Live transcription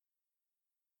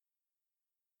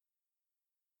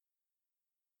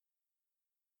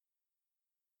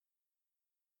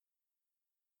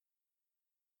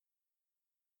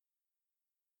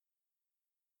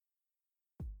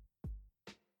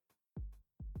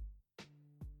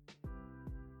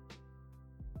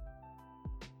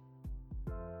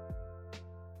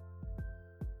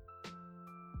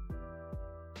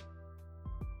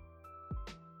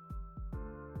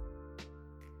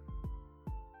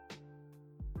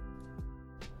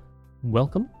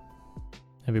Welcome,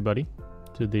 everybody,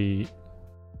 to the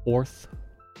 4th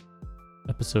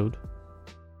episode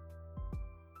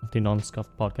of the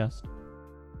Non-Scuffed podcast.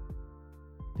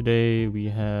 Today we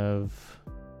have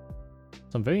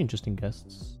some very interesting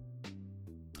guests.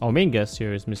 Our main guest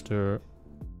here is Mr.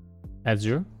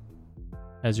 Aziure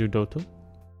Doto.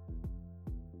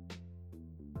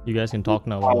 You guys can talk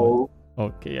now. Hello.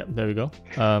 Okay, yeah, there we go.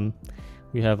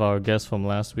 We have our guest from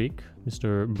last week,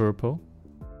 Mr. Burpo.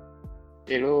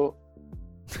 Hello.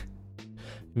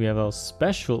 We have our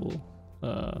special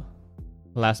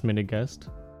last minute guest,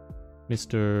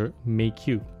 Mr.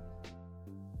 Mayq.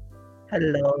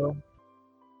 Hello.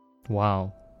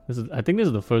 Wow. I think this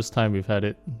is the first time we've had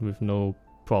it with no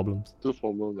problems. Too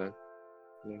formal, man.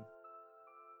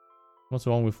 What's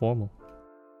wrong with formal?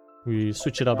 We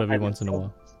switch it up every once in a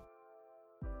while.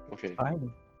 Okay.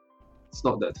 Fine. It's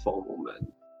not that formal, man.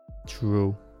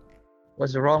 True.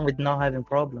 What's wrong with not having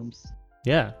problems?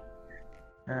 Yeah.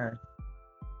 Really?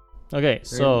 Okay,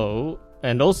 so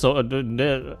and also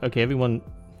okay, everyone,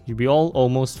 we all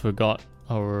almost forgot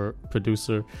our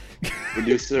producer.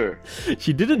 Producer.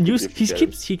 He didn't use.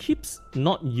 Significant. He keeps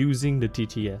not using the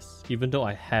TTS, even though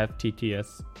I have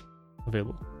TTS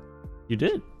available. You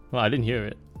did? Well, I didn't hear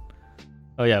it.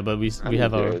 Oh yeah, but we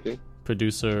have our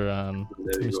producer,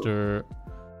 There you go. Mr.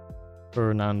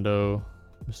 Fernando,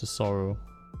 Mr. Sorrow,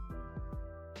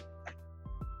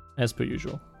 as per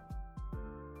usual.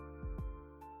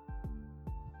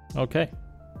 Okay.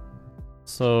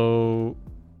 So,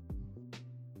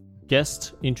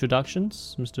 guest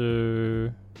introductions,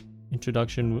 Mr.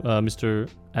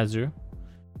 Aziure.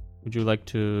 Would you like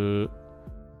to?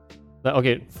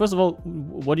 Okay, first of all,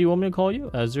 what do you want me to call you,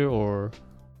 Aziure or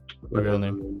your real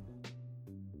name?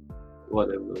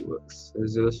 Whatever works.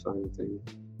 It's just fine thing.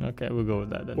 Okay, we'll go with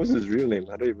that then. What's his real name?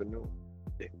 I don't even know.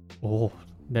 Oh,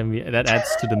 then that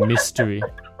adds to the mystery.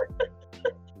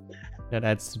 That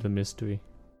adds to the mystery.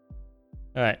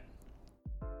 All right.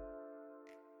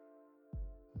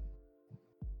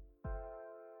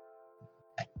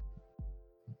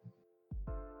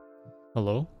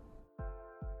 Hello.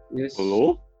 Yes.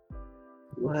 Hello?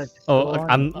 What? Oh, Go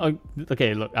I'm on.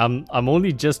 okay. Look, I'm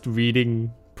only just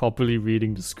properly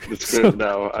reading the The script. script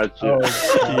now, actually. Oh,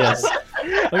 Yes.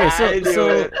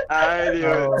 Okay, I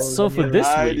knew it. so for you this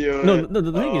I week, knew no, it.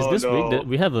 the thing is, Oh, this week no. that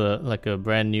we have a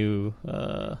brand new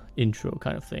intro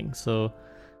kind of thing. So,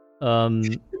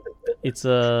 it's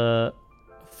a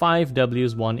 5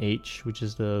 W's 1 H, which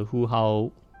is the who,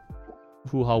 how,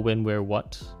 when, where,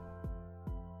 what.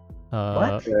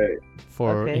 What? Okay.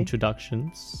 For Okay.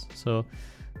 introductions. So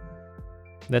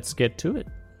let's get to it.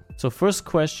 So first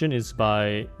question is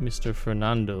by Mr.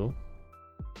 Fernando.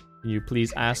 Can you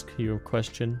please ask your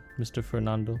question, Mr.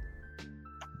 Fernando?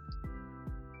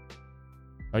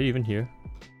 Are you even here?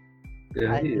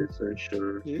 Yeah, I- he is, I'm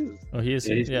sure. He is. Oh, he is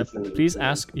Yeah, here. he's Yeah, definitely please here.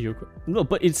 ask your. No,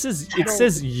 but it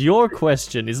says your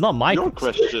question. It's not my Your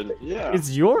question. question, yeah.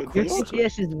 It's your It's Your question.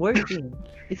 TTS is working.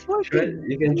 It's Try, working.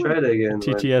 you can try it again. man.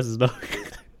 TTS is not.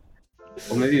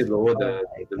 Or maybe you lower the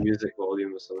music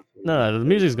volume or something. No, the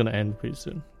music's gonna end pretty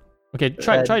soon. Okay,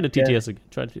 try the TTS again.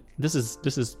 Try it. This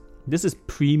is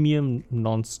premium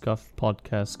non-scuff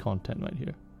podcast content right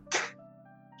here.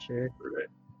 Sure.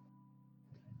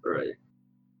 Right.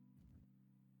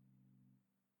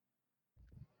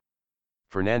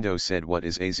 Fernando said, "What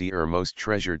is Aziure most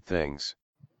treasured things?"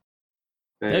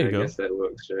 There you I go. guess that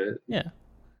works, right? Yeah.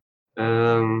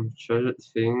 Treasured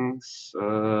things.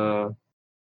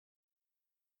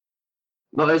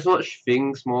 Not as much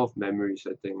things, more of memories,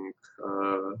 I think.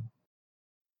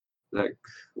 Like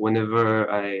whenever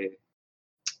how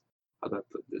do I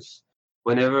put this?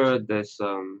 Whenever there's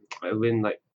I win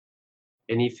like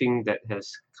anything that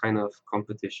has kind of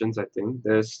competitions, I think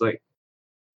there's like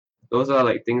those are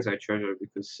like things I treasure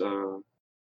because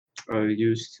I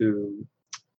used to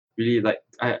really like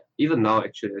even now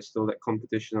actually I still like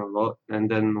competition a lot, and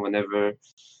then whenever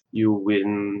you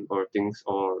win or things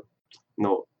or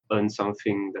earn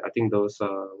something, I think those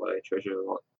are what I treasure a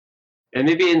lot. And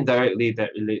maybe indirectly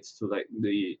that relates to like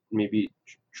the maybe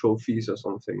trophies or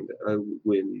something that I would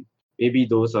win. Maybe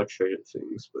those are treasured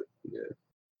things, but yeah.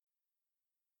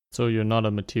 So you're not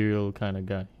a material kind of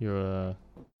guy. You're a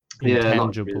Yeah, not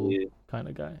intangible really. kind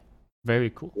of guy. Very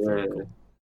cool. Very Yeah. cool.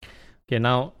 Okay,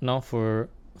 now for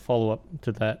follow up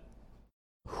to that,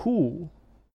 who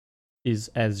is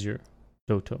Aziure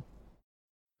Doto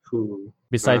Cool.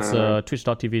 besides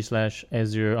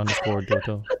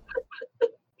twitch.tv/Aziure_Doto?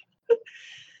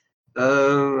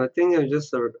 I think I'm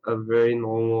just a very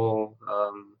normal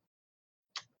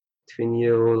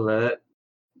 20-year-old lad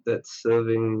that's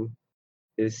serving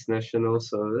his national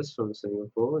service from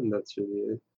Singapore, and that's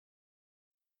really it.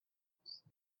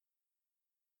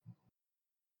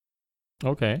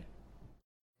 Okay.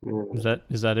 Yeah. Is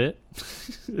that it?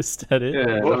 Is that it?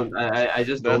 Yeah, Well, I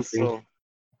just don't That's think all.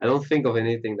 I don't think of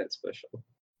anything that's special.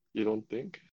 You don't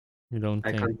think? You don't I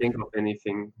think? can't think of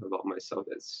anything about myself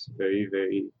that's very,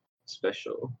 very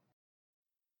special.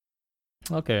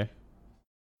 Okay.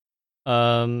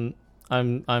 I'm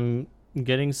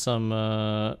getting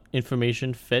some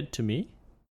information fed to me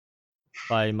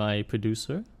by my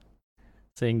producer,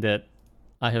 saying that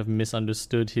I have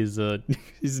misunderstood his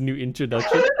his new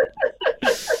introduction.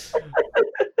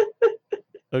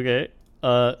 Okay.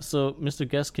 So Mr.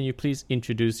 Guest, can you please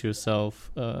introduce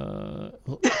yourself?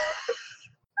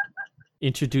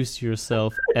 Introduce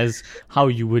yourself as how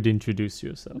you would introduce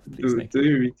yourself, please. Thank Do you.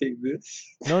 you retake this?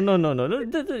 No.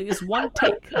 It's one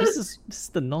take. This is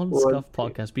the non-scuff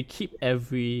podcast. We keep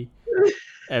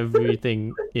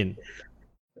everything in.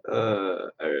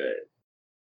 Alright.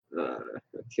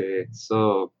 Okay.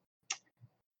 So,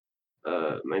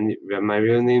 my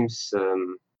real name's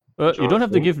You don't have to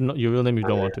Jonathan. give your real name if you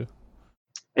don't want to.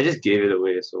 I just gave it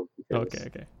away, so who cares?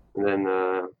 Okay. And then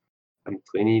I'm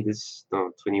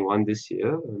 21 this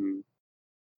year.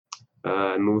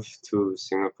 I moved to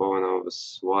Singapore when I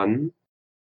was 1,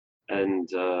 and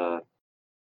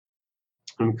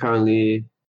I'm currently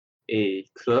a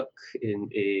clerk in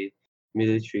a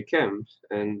military camp.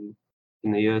 And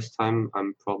in a year's time,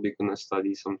 I'm probably gonna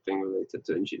study something related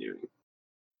to engineering.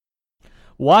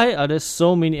 Why are there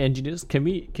so many engineers? Can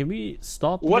we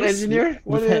stop? What this? engineer?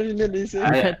 What We've had, engineer did you say?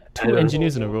 we've had I 2 don't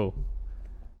engineers in a know. row.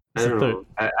 I It's don't the know.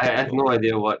 I have no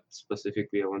idea what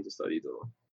specifically I want to study though.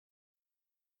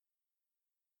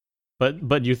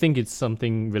 But you think it's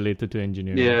something related to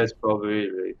engineering? Yeah, it's probably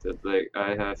related. Like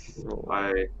I Oh.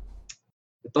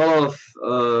 thought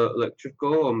of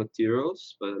electrical or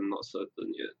materials, but I'm not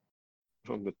certain yet.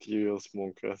 From materials,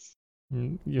 Monkas.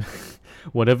 Yeah.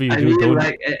 Whatever you I do, mean, don't.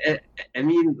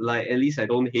 like at least I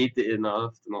don't hate it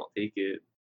enough to not take it.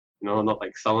 You know, not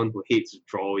like someone who hates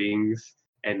drawings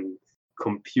and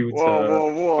computer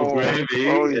Whoa.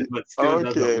 programming, but still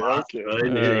does a Okay. master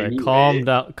in it Alright, anyway.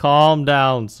 calm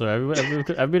down, sir.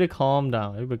 Everybody calm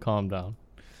down. Everybody calm down.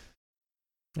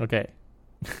 Okay.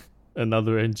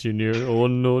 Another engineer. Oh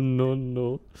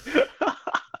no.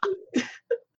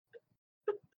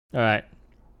 Alright.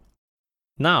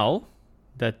 Now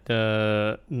that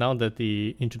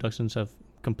the introductions have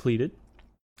completed,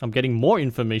 I'm getting more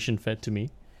information fed to me,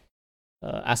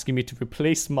 asking me to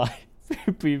replace my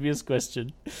previous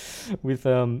question with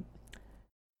do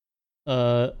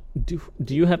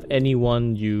you have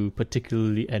anyone you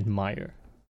particularly admire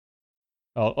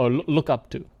or look up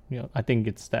to? You know, I think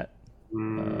it's that.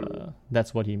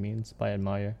 That's what he means by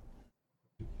admire.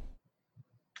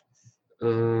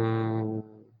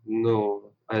 No,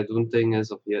 I don't think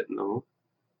as of yet. No,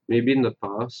 maybe in the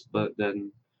past, but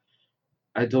then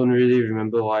I don't really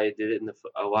remember why I did it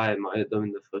why I admired them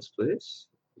in the first place.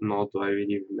 Nor do I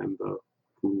really remember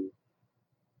who.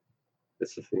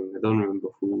 That's the thing. I don't remember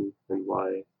who and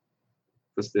why,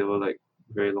 because they were like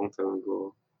very long time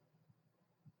ago.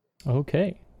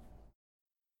 Okay.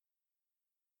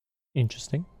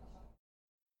 Interesting.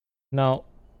 Now,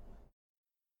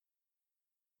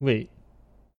 wait.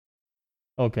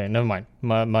 Okay, never mind.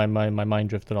 My mind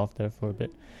drifted off there for a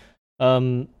bit.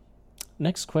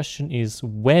 Next question is,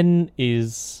 when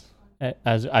is,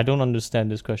 as I don't understand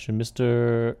this question,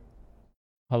 Mr.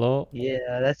 Hello?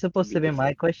 Yeah, that's supposed to be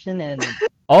my question, and to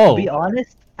Oh, be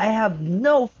honest, I have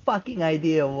no fucking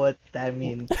idea what that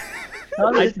means.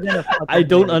 I'm just gonna I fucking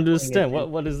don't wing understand. it.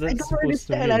 What is I that don't supposed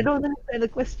to understand. mean? I don't understand the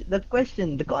question. The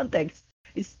question, the context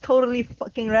is totally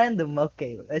fucking random.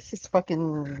 Okay, let's just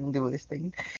fucking do this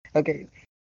thing. Okay.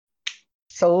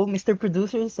 So Mr.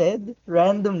 Producer said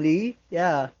randomly,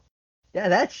 yeah,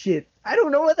 that shit. I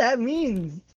don't know what that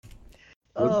means.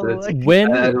 What Oh, that's- I I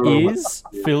When don't know what is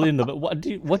fill in the what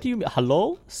do you mean?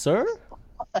 Hello, sir?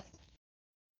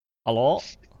 Hello?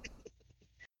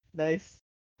 nice.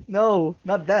 No,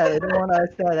 not that. I don't want to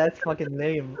ask that. That's fucking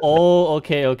lame. Oh,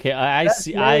 okay. I That's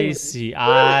see. lame.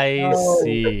 I No.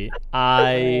 see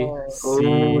Oh.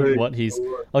 see what he's.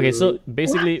 Okay, so God.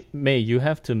 basically, May, you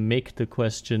have to make the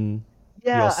question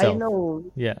Yeah, yourself. I know.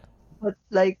 Yeah. But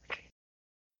like,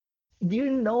 do you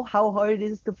know how hard it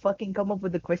is to fucking come up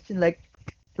with a question like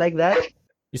that?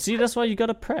 You see, that's why you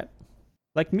gotta prep,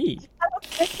 like me. I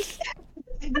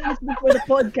did this before the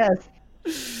podcast.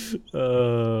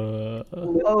 Uh,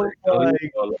 Oh my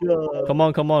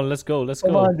god. come on, let's go.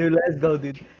 Come on, dude. Let's go,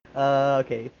 dude.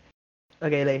 Okay.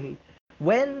 Okay, like,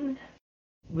 when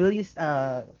will you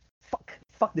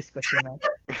fuck this question, man.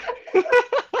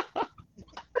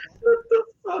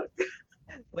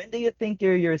 do you think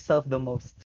you're yourself the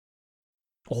most?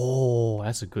 Oh,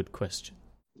 that's a good question.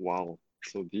 Wow,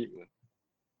 so deep. Man.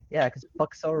 Yeah, because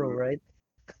fuck sorrow, right?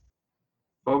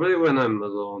 Probably when I'm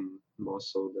alone more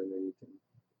so than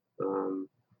anything.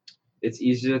 It's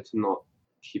easier to not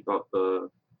keep up a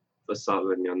facade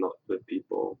when you're not with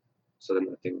people. So then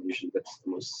I think usually that's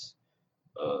the most,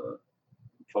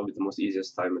 probably the most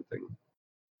easiest time I think.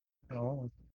 Oh,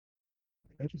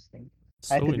 interesting.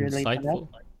 I So could relate to that. insightful.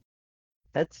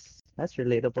 That's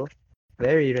relatable.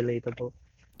 Very relatable.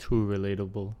 Too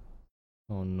relatable.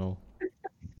 Oh no.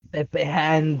 Pepe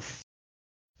hands.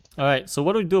 All right. So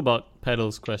what do we do about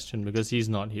Pedal's question because he's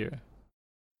not here?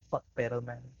 Fuck pedal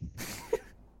man.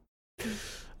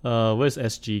 Where's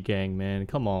SG gang, man?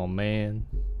 Come on, man.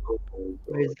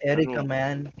 Where's I Erica, know.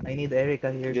 man? I need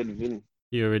Erica here. Get Vin.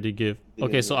 You already give. Yeah,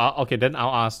 Okay, so yeah. okay, then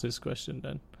I'll ask this question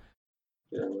then.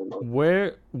 Yeah,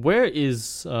 Where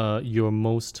is your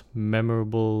most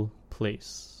memorable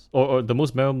place, or the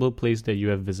most memorable place that you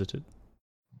have visited?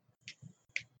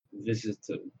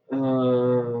 visited.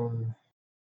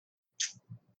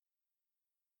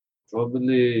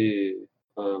 Probably,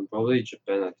 probably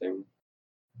Japan. I think.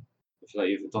 If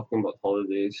you're talking about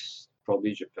holidays,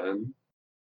 probably Japan.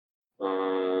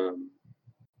 I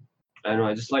don't know.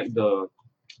 I just like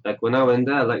when I went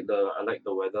there. I like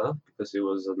the weather because it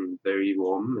was very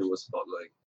warm. It was about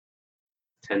like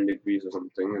 10 degrees or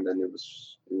something, and then it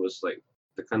was like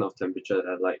the kind of temperature that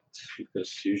I liked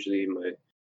because usually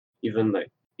even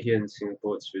like here in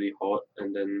Singapore it's really hot,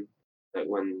 and then like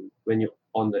when you're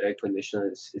on the air conditioner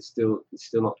it's still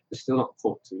not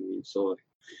cold to me. So like,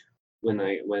 when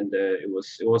I went there it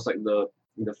was like the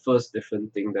first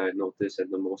different thing that I noticed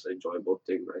and the most enjoyable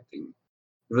thing I think.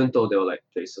 Even though there were like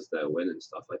places that I went and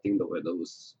stuff, I think the weather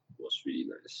was really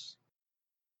nice.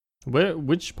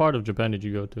 Which part of Japan did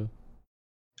you go to?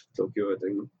 Tokyo, I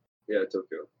think. Yeah,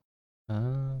 Tokyo.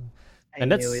 Ah. I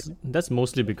And knew it. that's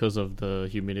mostly because of the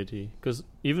humidity. Because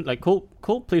even like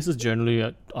cold places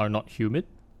generally are not humid,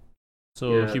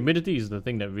 so Yeah. humidity is the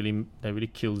thing that really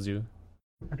kills you.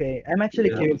 Okay, I'm actually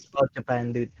Yeah. curious about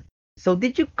Japan, dude. So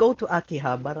did you go to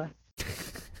Akihabara?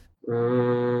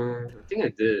 I think I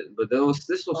did, but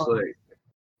this was Oh. like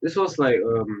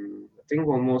I think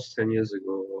almost 10 years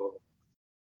ago.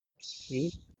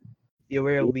 See? You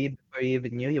were a weeb before you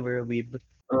even knew you were a weeb.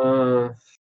 Uh,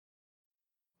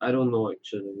 I don't know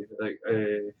actually. Like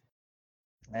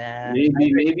Ah,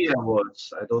 maybe I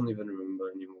was. I don't even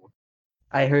remember anymore.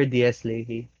 I heard yes,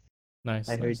 Leahy. Nice,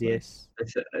 I heard nice, yes.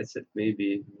 nice. I said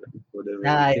maybe whatever.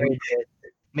 Nah, I you heard think. yes.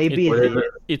 Maybe it's Whatever.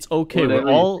 It's okay. Whatever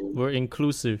you think. We're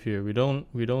inclusive here. We don't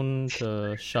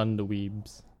shun the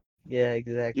weebs. yeah, You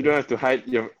exactly. don't have to hide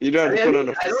your. You don't have to put on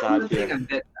a facade here.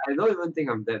 I don't even think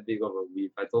I'm that big of a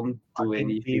weeb. I don't do Fucking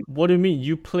anything. weeb. What do you mean?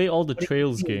 You play all the What do you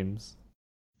Trails mean? games.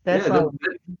 That's Yeah, not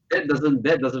that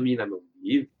doesn't mean I'm a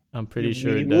weeb. I'm pretty You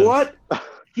sure it weeb. does. What?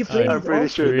 He I'm plays I'm pretty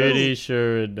also sure it does. Pretty too.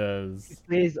 sure it He does.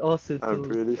 plays also I'm too.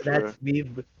 pretty That's sure.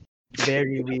 weeb.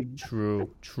 Very weeb.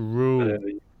 True. Whatever.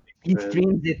 He Man.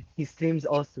 streams it. He streams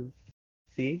also.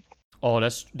 See? Oh,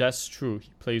 that's true. He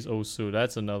plays Osu.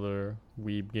 That's another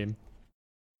weeb game.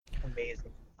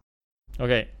 Amazing.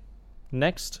 Okay,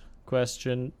 next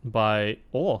question by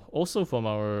also from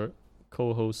our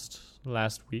co-host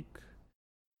last week,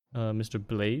 Mr.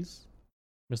 Blaze,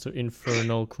 Mr.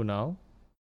 Infernal Kunal.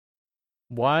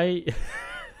 Why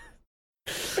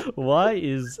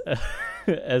is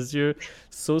Aziure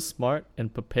so smart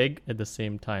and Pepeg at the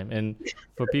same time? And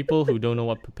for people who don't know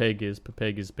what Pepeg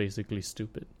is basically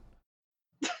stupid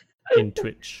in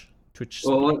Twitch speak.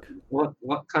 Well,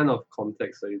 what kind of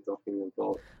context are you talking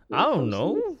about? I don't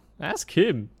know. Ask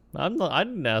him. I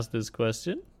didn't ask this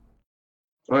question.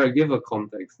 Alright, give a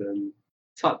context then.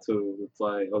 It's hard to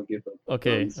reply or give a proper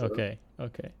Okay. answer.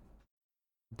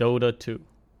 Dota 2.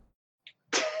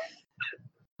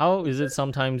 How is it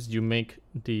sometimes you make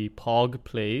the pog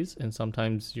plays and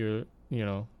sometimes you're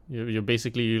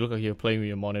basically you look like you're playing with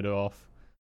your monitor off?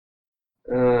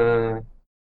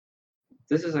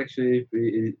 This is actually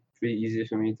pretty easy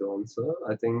for me to answer.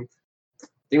 I think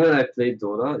when I play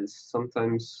Dota, is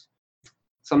sometimes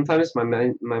my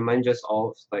mind just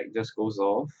goes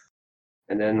off,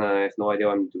 and then I have no idea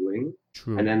what I'm doing,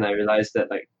 True. and then I realize that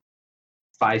like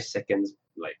 5 seconds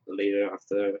like later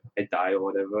after I die or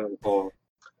whatever, or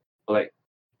like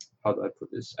how do I put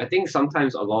this? I think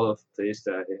sometimes a lot of plays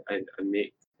that I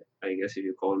make, I guess if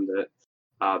you call them that,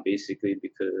 are basically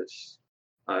because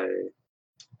I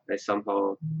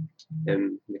somehow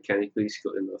am mechanically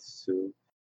skilled enough to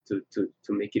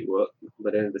make it work.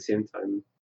 But then at the same time,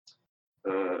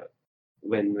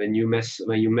 when you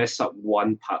mess up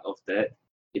one part of that,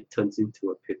 it turns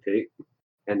into a pipig.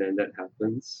 and then that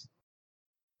happens.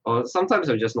 Or sometimes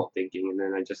I'm just not thinking, and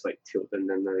then I just like tilt, and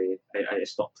then I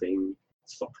stop playing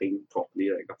properly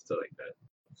like after like that.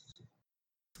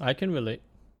 I can relate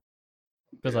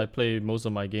because I play most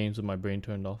of my games with my brain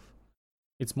turned off.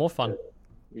 It's more fun.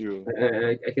 You.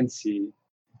 I can see.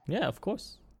 Yeah, of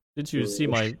course. Did you see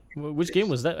my which game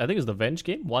was that? I think it's the Venge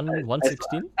game,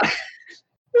 116.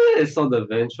 I saw the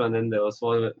bench one, and there was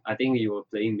one. I think you were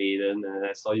playing Maiden, and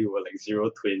I saw you were like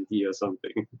 0-20 or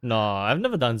something. No, I've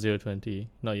never done 0-20.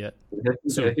 Not yet.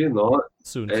 Soon. Have you not?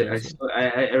 Soon.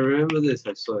 I remember this.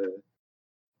 I swear.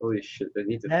 Holy shit! I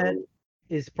need to. That Know.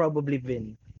 is probably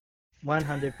Vin.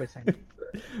 100%.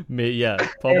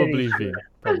 Probably Vin.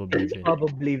 Probably Vin.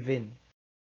 Probably Vin.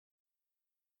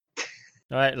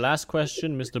 All right, last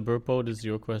question, Mr. Burpo. This is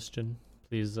your question.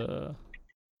 Please. So,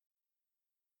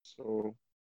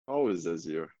 how is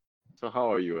Aziure? So,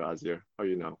 how are you, Aziure? How are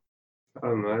you now?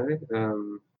 Am I?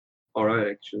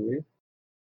 Alright, actually.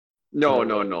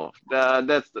 No.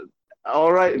 That's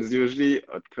alright is usually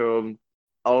a term.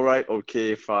 Alright,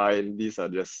 okay, fine. These are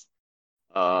just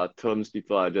terms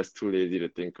people are just too lazy to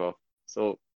think of.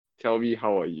 So, tell me,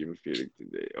 how are you feeling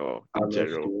today, or in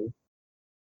general?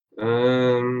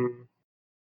 Actually,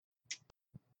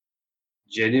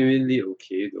 genuinely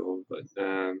okay though, but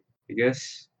I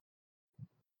guess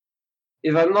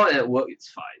if I'm not at work, it's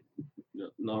fine.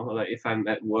 No, like if I'm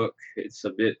at work, it's a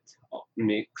bit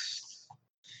mixed.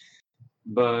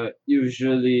 But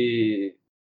usually,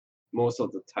 most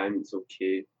of the time, it's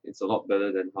okay. It's a lot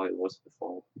better than how it was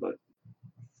before. But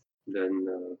then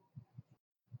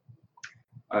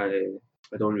I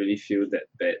don't really feel that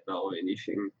bad now or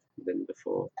anything than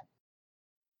before.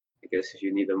 I guess if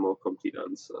you need a more complete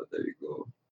answer, there you go.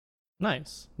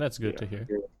 Nice. That's good to hear.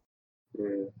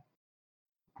 Yeah.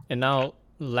 And now,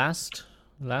 last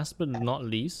but not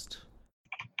least,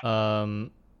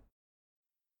 you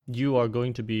are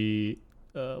going to be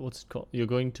what's it called? You're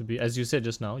going to be, as you said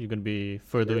just now, you're going to be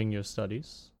furthering your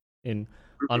studies in,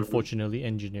 unfortunately,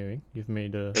 engineering. You've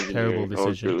made a terrible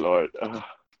decision. Oh, good lord.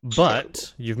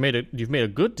 But you've made a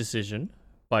good decision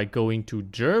by going to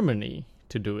Germany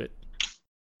to do it.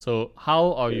 So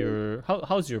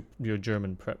how's your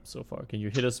German prep so far? Can you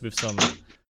hit us with some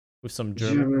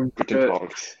German? I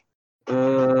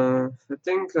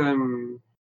think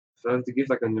if I have to give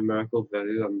like a numerical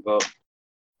value, I'm about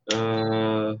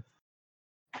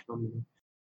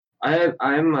I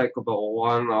am like about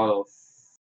 1 out of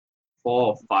 4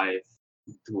 or 5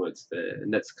 towards there,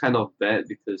 and that's kind of bad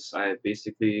because I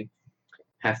basically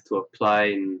have to apply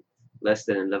in less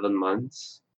than 11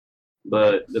 months.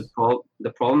 But the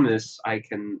problem is I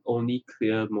can only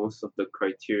clear most of the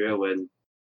criteria when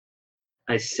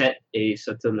I set a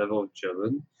certain level of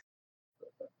German,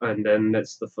 and then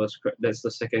that's the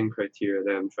second criteria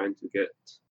that I'm trying to get,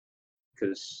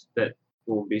 because that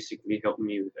will basically help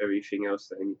me with everything else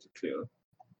that I need to clear.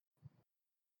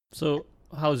 So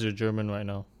how's your German right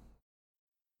now?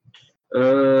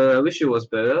 I wish it was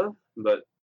better, but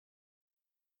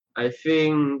I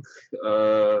think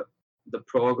the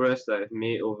progress that I've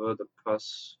made over the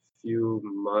past few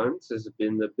months has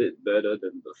been a bit better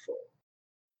than before.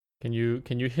 Can you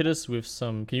hit us with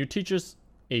some? Can you teach us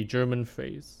a German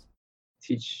phrase?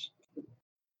 Teach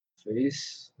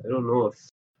phrase? I don't know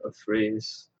a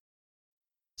phrase.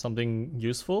 Something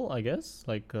useful, I guess.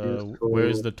 Like Useful. where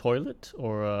is the toilet,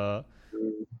 or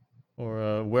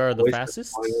where are the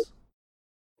fascists?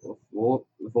 Wo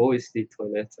ist die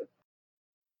Toilette?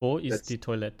 Wo ist die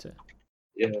Toilette?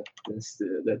 Yeah, that's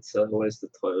where's the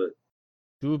toilet?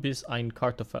 Du bist ein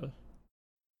Kartoffel.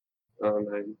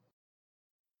 Nein.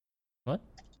 What?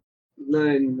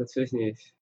 Nein, natürlich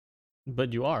nicht.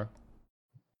 But you are.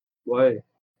 Why?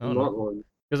 I I'm don't not know. one.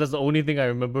 Because that's the only thing I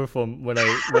remember from when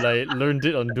I learned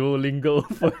it on Duolingo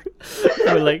for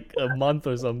like a month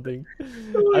or something.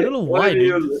 I don't know why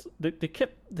they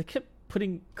kept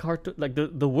putting like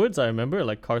the words I remember are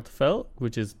like Kartoffel,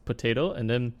 which is potato, and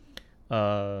then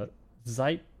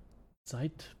Zeitbung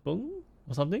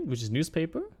or something, which is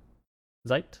newspaper.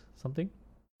 Zeit something.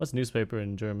 What's newspaper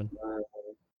in German?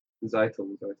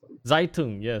 Zeitung.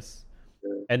 Zeitung, yes.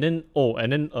 Yeah. And then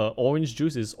orange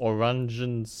juice is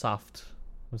Orangensaft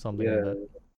or something like that.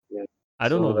 Yeah. I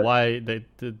don't know why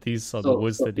these are the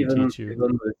words that they teach you.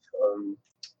 Even with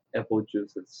apple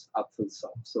juice, it's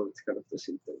Apfelsaft, so it's kind of the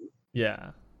same thing.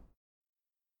 Yeah.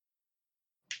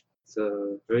 It's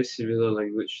a very similar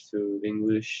language to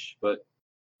English, but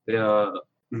there are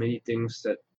many things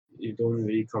that you don't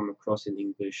really come across in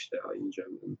English that are in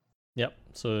German. Yep.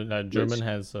 So German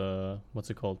has what's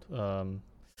it called?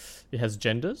 It has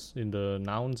genders in the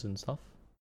nouns and stuff.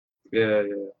 Yeah.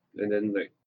 And then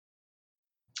like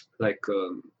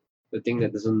the thing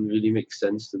that doesn't really make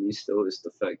sense to me still is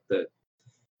the fact that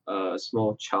a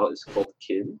small child is called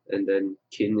kin, and then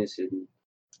kin is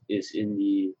in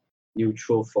the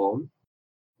neutral form.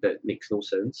 That makes no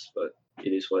sense, but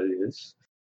it is what it is.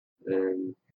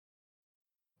 And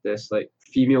there's like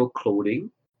female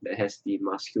clothing that has the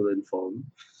masculine form,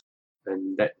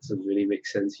 and that doesn't really make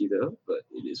sense either, but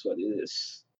it is what it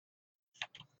is.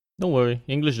 Don't worry,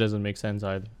 English doesn't make sense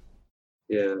either.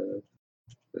 Yeah,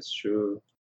 that's true.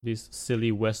 These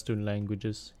silly Western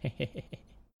languages.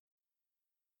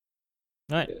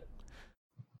 Alright. Yeah.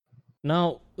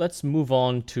 Now let's move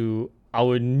on to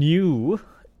our new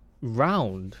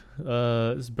round.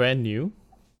 It's brand new.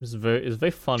 It's a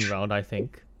very fun round, I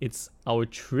think. It's our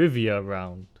trivia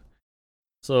round.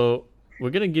 So we're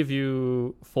gonna give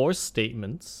you 4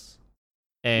 statements,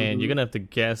 and you're gonna have to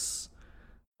guess.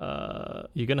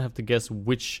 You're gonna have to guess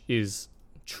which is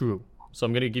true. So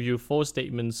I'm gonna give you 4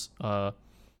 statements.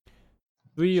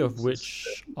 3 of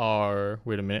which are.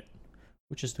 Wait a minute.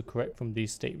 Which is the correct from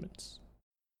these statements?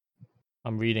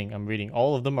 I'm reading.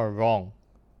 All of them are wrong.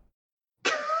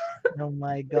 Oh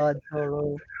my god,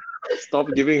 Toro. Stop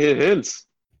giving him hints.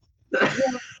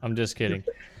 I'm just kidding.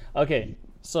 Okay,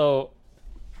 so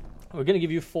we're gonna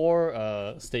give you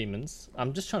 4 statements.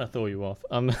 I'm just trying to throw you off.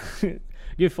 Give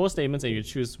you 4 statements and you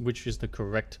choose which is the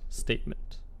correct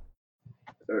statement.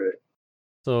 Alright.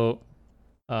 So,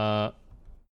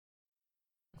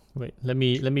 wait. Let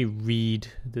me read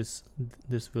this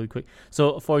really quick.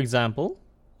 So, for example,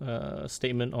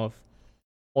 statement of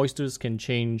oysters can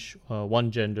change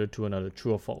one gender to another.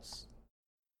 True or false?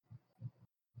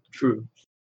 True.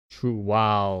 True.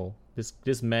 Wow.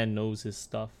 This man knows his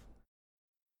stuff.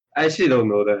 I actually don't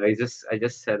know that. I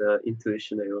just had an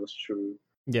intuition that it was true.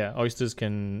 Yeah, oysters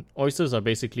are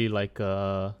basically like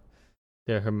they're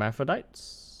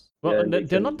hermaphrodites. Well, Yeah,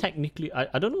 they're not technically.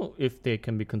 I don't know if they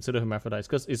can be considered hermaphrodites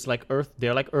because it's like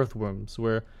they're like earthworms,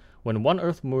 where when one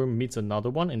earthworm meets another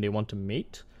one and they want to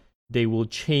mate, they will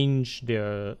change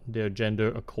their gender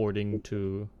according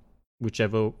to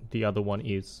whichever the other one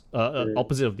is,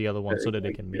 opposite of the other one, so that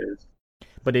they can mate. Yes.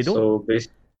 But they don't. So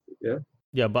basically, yeah.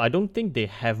 Yeah, but I don't think they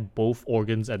have both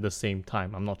organs at the same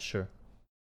time. I'm not sure.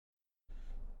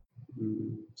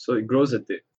 So it grows a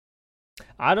dick.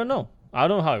 I don't know. I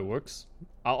don't know how it works.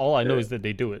 All I know is that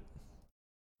they do it.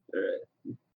 Alright.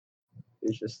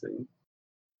 Interesting.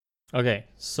 Okay,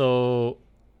 so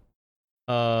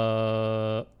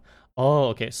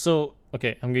okay. So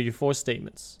okay, I'm gonna give you 4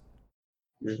 statements.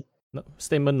 Yeah.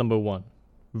 Statement number 1.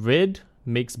 Red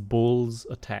makes bulls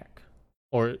attack.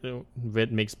 Or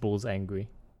red makes bulls angry.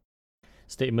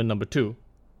 Statement number 2.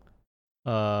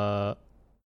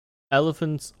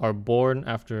 Elephants are born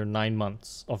after 9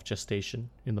 months of gestation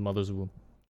in the mother's womb.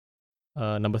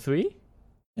 Number 3.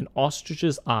 An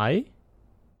ostrich's eye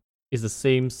is the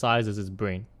same size as its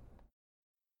brain.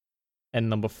 And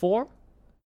number 4.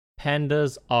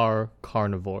 Pandas are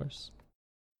carnivores.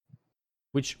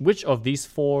 Which of these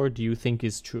 4 do you think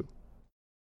is true?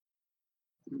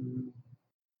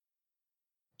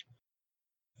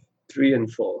 3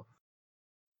 and 4.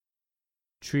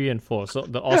 3 and 4. So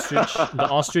the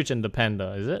ostrich and the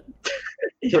panda, is it?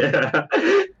 Yeah.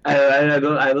 I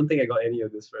don't think I got any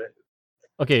of this right.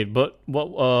 Okay, but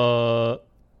what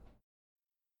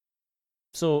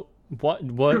so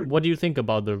what do you think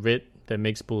about the red that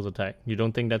makes bulls attack? You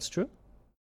don't think that's true?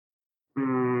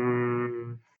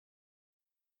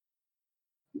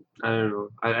 I don't know.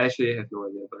 I actually have no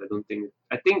idea, but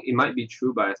I think it might be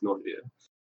true, but I have no idea.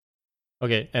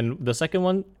 Okay, and the second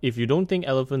one, if you don't think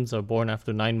elephants are born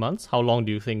after 9 months, how long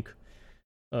do you think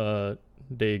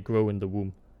they grow in the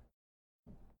womb?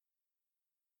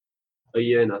 A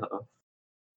year and a half.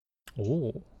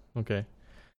 Oh, okay.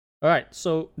 All right,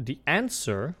 so the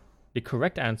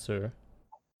correct answer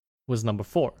was number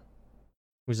 4,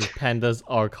 which is pandas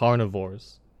are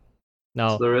carnivores.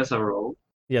 Now, So the rest are wrong.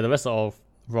 yeah, the rest are all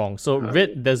wrong. So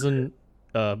red doesn't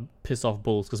piss off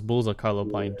bulls because bulls are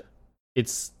colorblind. Yeah.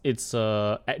 It's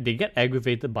they get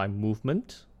aggravated by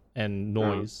movement and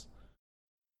noise.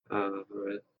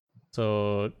 Right.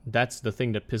 So that's the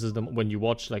thing that pisses them when you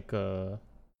watch like the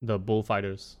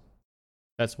bullfighters.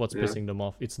 That's what's pissing them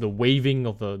off. It's the waving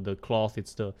of the cloth.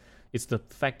 It's the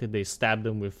fact that they stab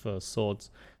them with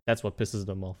swords. That's what pisses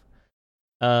them off.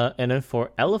 And then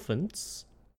for elephants,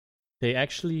 they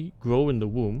actually grow in the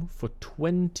womb for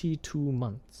 22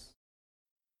 months.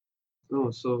 Oh,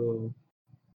 so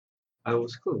I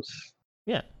was close.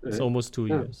 Yeah, it's Right. almost 2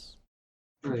 years.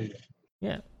 Right.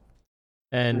 Yeah.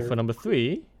 And for number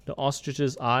 3, the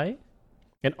ostrich's eye.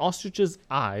 An ostrich's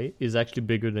eye is actually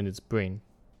bigger than its brain.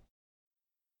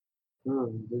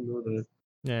 Oh, didn't know that.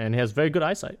 Yeah, and he has very good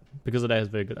eyesight. Because of that, he has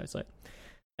very good eyesight.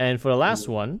 And for the last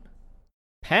one,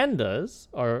 pandas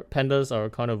are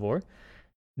carnivore.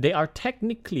 They are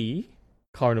technically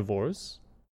carnivores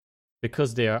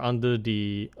because they are under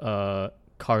the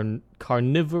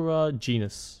carnivora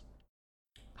genus.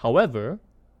 However,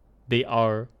 they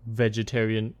are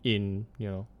vegetarian in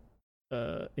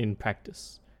in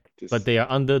practice, but they are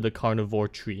under the carnivore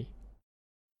tree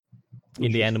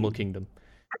in the animal kingdom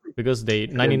because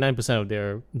 99% of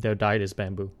their diet is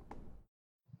bamboo.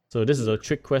 So this is a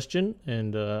trick question,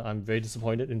 and I'm very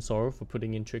disappointed in Sorrow for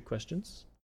putting in trick questions.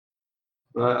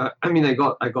 I mean, I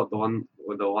got the one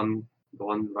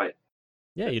right.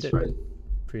 Yeah, you That's did. right.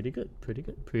 Pretty good.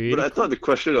 But I thought the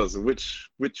question was which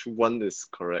one is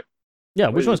correct. Yeah,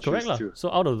 Why which did one's you correct, choose lah? two?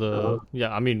 So out of the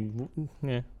I mean,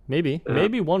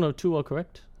 maybe one or two are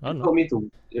correct. I don't You know. told me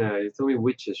you told me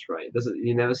which is right.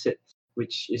 You never said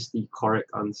which is the correct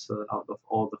answer out of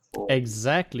all the four.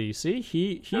 Exactly. See,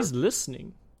 he's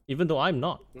listening, even though I'm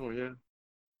not. Oh yeah.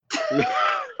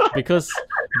 Because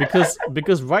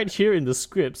right here in the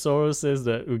script, Sorrow says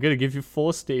that we're gonna give you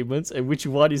 4 statements, and which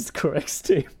one is the correct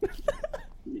statement?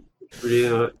 Pretty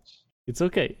much. It's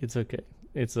okay.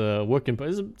 It's a work in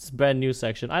progress. It's a brand new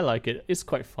section. I like it. It's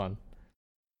quite fun,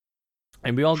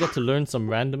 and we all get to learn some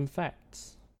random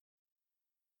facts.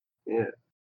 Yeah.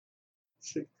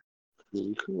 Sick.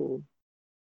 Cool.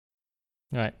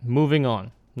 All right, moving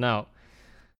on. Now,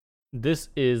 this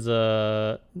is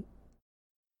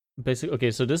basic.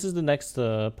 Okay, so this is the next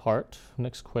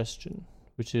next question,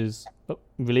 which is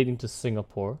relating to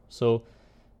Singapore. So,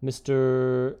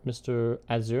 Mr.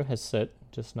 Aziure has said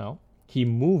just now he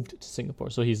moved to Singapore,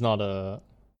 so he's not a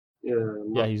he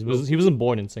wasn't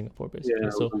born in Singapore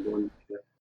basically.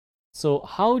 So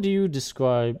how do you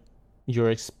describe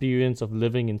your experience of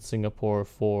living in Singapore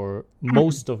for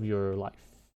most of your life?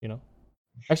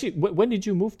 Actually, when did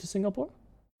you move to Singapore?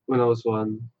 When I was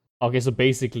 1. Okay, so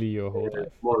basically your whole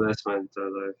life. More or less my entire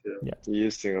life. Yeah. He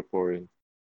is Singaporean.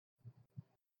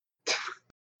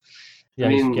 Yeah, I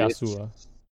mean, he's kiasu.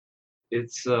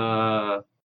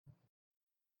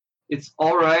 It's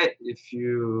all right if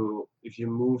you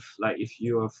move, like if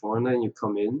you're a foreigner and you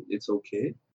come in, it's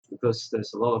okay, because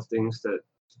there's a lot of things that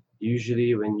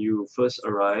usually when you first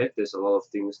arrive, there's a lot of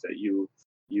things that you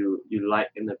like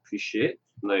and appreciate.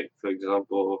 Like for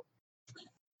example,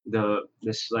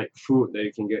 there's like food that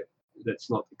you can get that's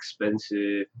not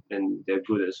expensive and they're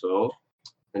good as well.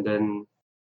 And then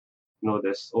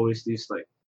there's always these, like,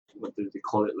 what do they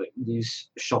call it, like these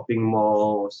shopping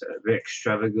malls that are very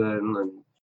extravagant and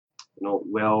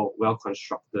well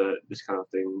constructed, this kind of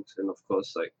things. And of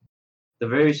course, like the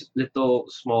very little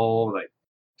small like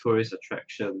tourist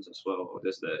attractions as well.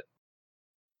 There's that.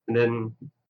 And then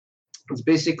it's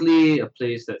basically a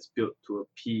place that's built to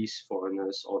appease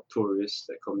foreigners or tourists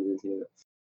that come in here.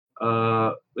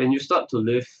 When you start to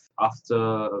live after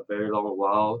a very long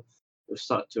while, you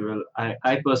start to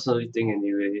I personally think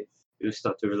anyway, you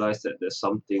start to realize that there's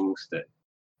some things that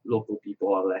local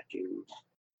people are lacking.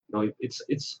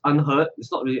 It's unheard.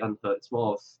 It's not really unheard. It's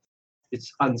more of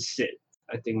it's unsaid.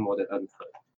 I think more than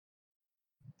unheard.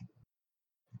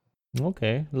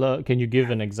 Okay, can you give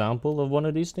an example of one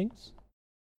of these things?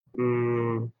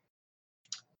 I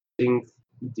think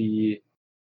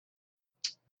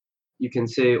you can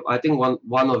say, I think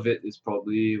one of it is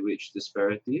probably wage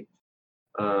disparity.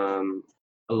 There are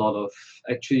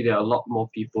a lot more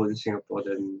people in Singapore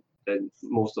than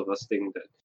most of us think that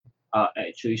are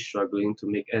actually struggling to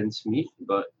make ends meet,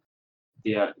 but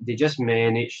they just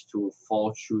manage to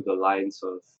fall through the lines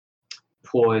of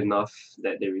poor enough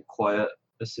that they require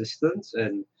assistance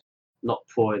and not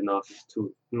poor enough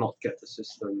to not get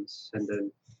assistance. And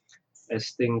then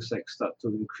as things like start to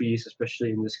increase,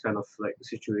 especially in this kind of like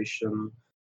situation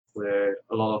where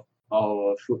a lot of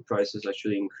our food prices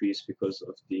actually increase because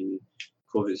of the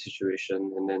COVID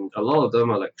situation, and then a lot of them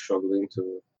are like struggling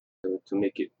to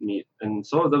make it meet, and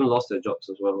some of them lost their jobs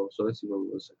as well. So that's even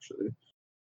worse actually.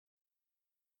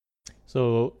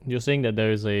 So you're saying that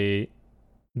there is a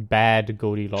bad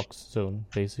Goldilocks zone,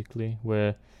 basically,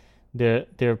 where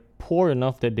they're poor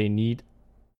enough that they need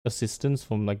assistance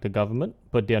from like the government,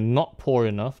 but they're not poor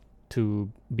enough to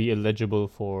be eligible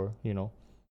for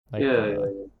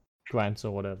grants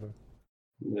or whatever.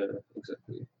 Yeah,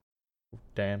 exactly.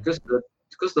 Damn.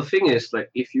 Because the thing is, like,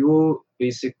 if you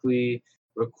basically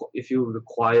if you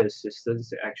require assistance,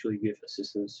 they actually give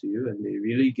assistance to you, and they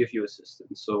really give you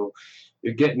assistance. So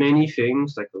you get many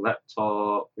things like a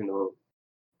laptop,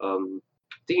 I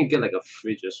think you get like a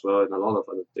fridge as well, and a lot of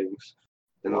other things,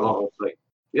 and a lot of like,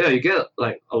 yeah, you get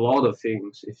like a lot of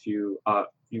things if you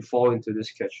fall into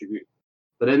this category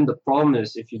But then the problem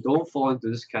is if you don't fall into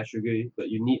this category, but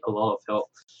you need a lot of help,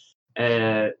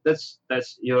 that's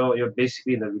you're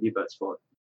basically in a really bad spot.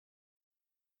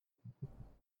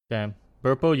 Damn.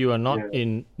 Burpo, you are not Yeah.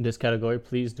 in this category.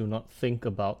 Please do not think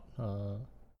about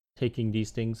taking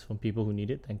these things from people who need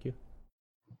it. Thank you.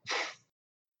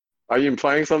 Are you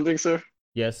implying something, sir?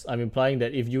 Yes, I'm implying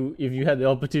that if you had the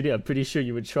opportunity, I'm pretty sure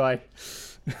you would try.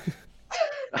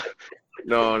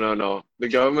 No. The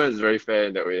government is very fair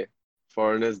in that way.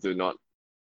 Foreigners do not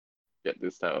get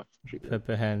this type of treatment.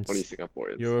 Pepper hands. Only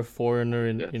Singaporeans. You're a foreigner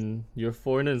in, Yes. you're a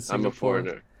foreigner in Singapore. I'm a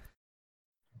foreigner.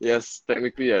 Yes,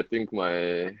 technically, I think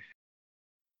my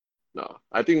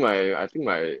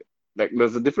like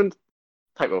there's a different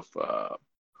type of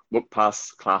work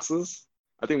pass classes.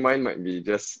 I think mine might be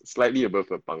just slightly above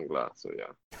a Bangla. So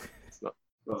yeah, it's not.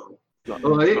 Oh, not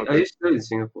are it's you not are you good. still in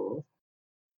Singapore?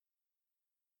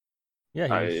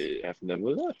 Yeah, I have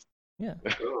never left. yeah.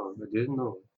 Oh, I didn't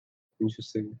know.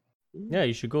 Interesting. Yeah,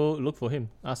 you should go look for him.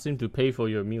 Ask him to pay for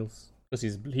your meals because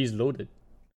he's loaded.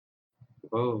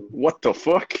 Oh, What the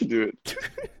fuck, dude?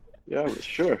 Yeah,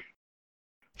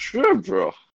 sure,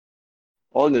 bro.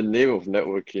 All in the name of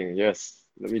networking. Yes,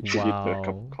 let me treat you to a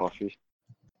cup Wow. of coffee.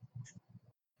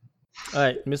 All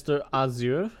right, Mr.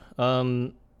 Aziure.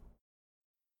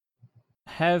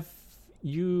 Have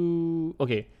you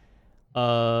okay?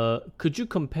 Could you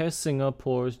compare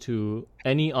Singapore to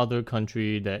any other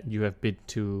country that you have been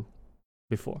to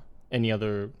before? Any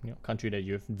other country that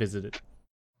you have visited?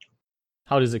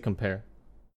 How does it compare?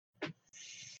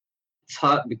 it's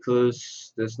hard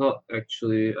because there's not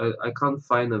actually I can't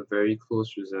find a very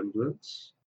close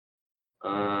resemblance.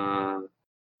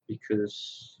 Because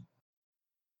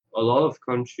a lot of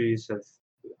countries have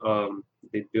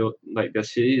they built like their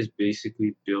city is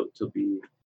basically built to be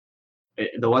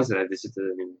the ones that I visited.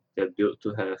 I mean, they're built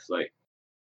to have like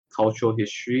cultural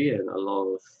history and a lot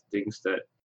of things that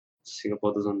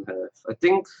Singapore doesn't have. I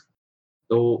think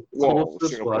the Whoa,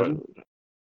 closest Singapore.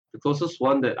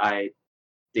 one that I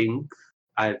think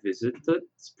I visited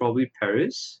is probably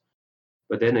Paris.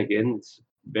 But then again, it's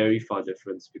very far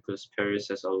different because Paris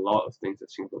has a lot of things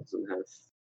that Singapore doesn't have.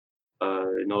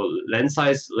 Land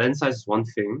size is one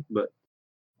thing, but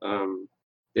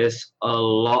there's a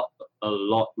lot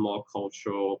more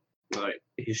cultural like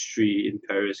history in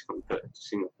Paris compared to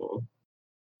Singapore.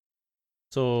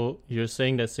 So you're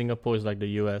saying that Singapore is like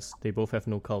the US? They both have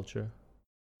no culture.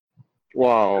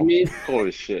 Wow. I mean,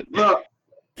 Holy shit. well,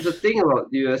 the thing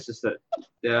about the US is that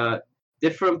there are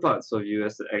different parts of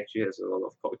US that actually has a lot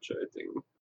of culture. I think.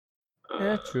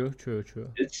 Yeah, true.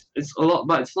 It's a lot,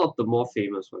 but it's not the more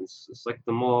famous ones. It's like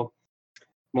the more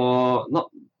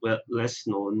not less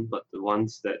known, but the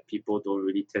ones that people don't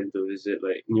really tend to visit,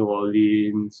 like New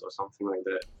Orleans or something like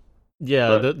that.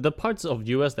 Yeah, But- the parts of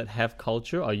US that have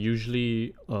culture are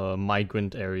usually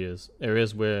migrant areas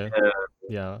where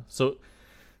yeah. So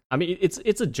I mean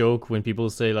it's a joke when people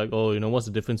say like, oh, what's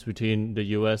the difference between the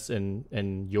US and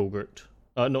yogurt?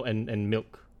 No, and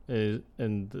milk.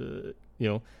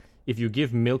 If you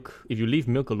leave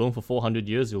milk alone for 400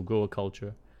 years, you'll grow a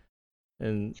culture.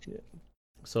 And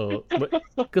so,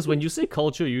 because when you say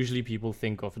culture, usually people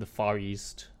think of the Far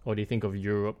East or they think of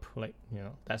Europe, like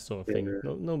that sort of thing.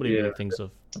 Yeah. Nobody really Yeah. thinks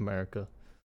of America.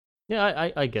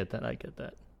 Yeah, I get that.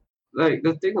 Like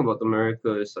the thing about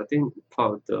America is, I think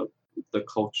part of the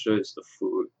culture is the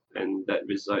food, and that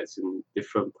resides in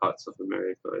different parts of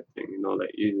America. I think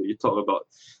like you talk about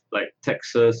like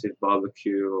Texas with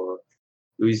barbecue or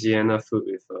Louisiana food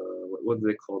with what do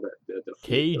they call that the food,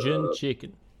 Cajun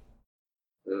chicken.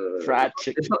 Fried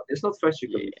chicken. It's not fried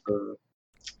chicken. Yeah.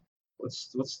 What's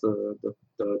the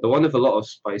one with a lot of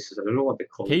spices? I don't know what they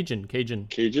call it. Cajun. Cajun?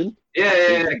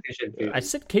 Yeah, Cajun. I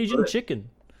said Cajun What? chicken.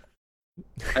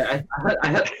 I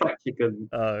had fried chicken.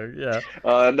 Yeah.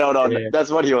 No, Yeah.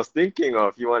 that's what he was thinking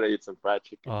of. You want to eat some fried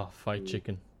chicken. Oh, fried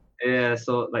chicken. Yeah,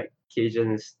 so like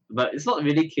Cajun is, but it's not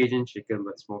really Cajun chicken,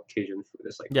 but it's more Cajun food.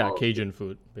 It's like Yeah, Cajun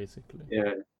food basically.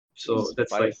 Yeah, so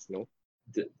that's like Spice, no?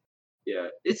 yeah,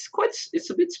 it's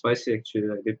a bit spicy actually.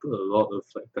 Like they put a lot of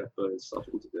like pepper and stuff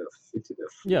into their food.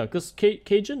 Yeah, because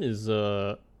Cajun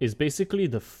is basically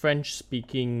the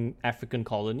French-speaking African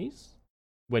colonies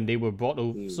when they were brought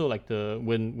over. So like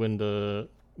when the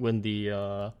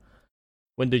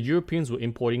Europeans were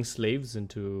importing slaves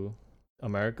into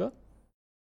America,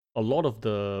 a lot of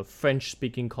the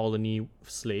French-speaking colony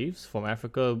slaves from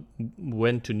Africa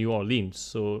went to New Orleans.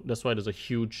 So that's why there's a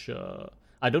huge.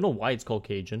 I don't know why it's called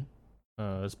Cajun.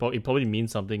 It probably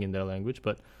means something in their language,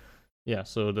 but yeah.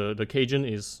 So the Cajun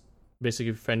is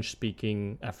basically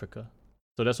French-speaking Africa.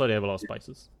 So that's why they have a lot of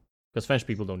spices, because French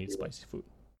people don't eat spicy food.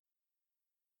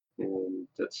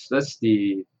 That's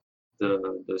the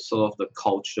sort of the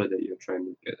culture that you're trying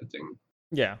to get, I think.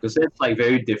 Yeah. Because that's like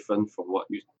very different from what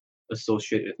you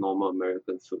associate with normal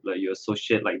American food. Like you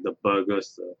associate like the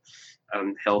burgers,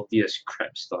 the healthy as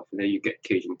crap stuff, and then you get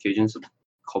Cajun. Cajun's a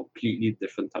completely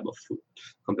different type of food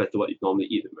compared to what you normally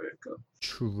eat in America.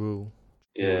 True.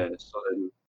 Yeah.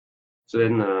 So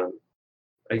then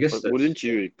I guess But that's, wouldn't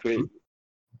you equate?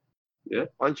 Yeah.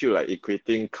 Aren't you like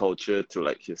equating culture to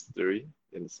like history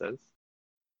in a sense?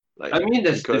 Like, I mean,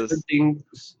 there's because different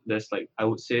things. There's like I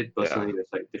would say personally, there's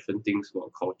like different things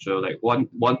about culture. Like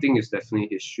one thing is definitely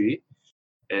history,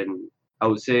 and I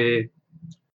would say,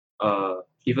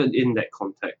 even in that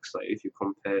context, like if you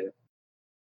compare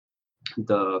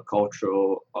the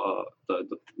cultural,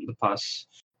 the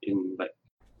past in like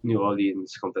New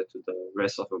Orleans compared to the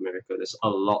rest of America, there's a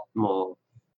lot more.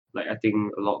 Like I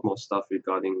think a lot more stuff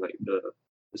regarding like the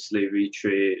slavery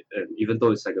trade, and even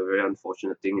though it's like a very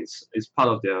unfortunate thing, it's part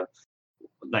of their,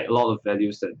 like a lot of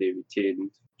values that they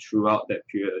retained throughout that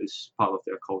period is part of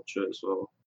their culture as well.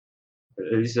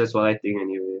 At least that's what I think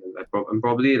anyway. I'm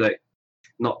probably like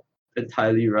not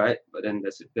entirely right, but then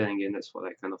again that's what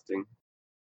I kind of think.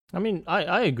 I mean,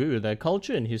 I agree with that.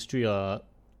 Culture and history are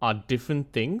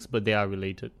different things, but they are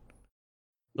related.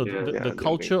 So Yeah. the Yeah,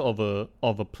 culture of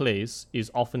a place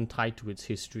is often tied to its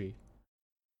history.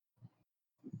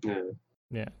 Yeah.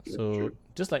 Yeah. That's So true.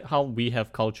 just like how we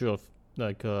have culture of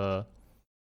like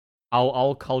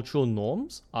our cultural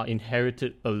norms are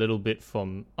inherited a little bit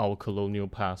from our colonial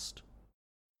past.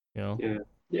 You know? Yeah.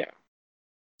 yeah,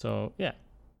 So yeah.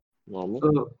 normal.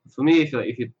 So for me, if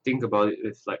you think about it,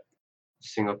 it's like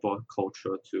Singapore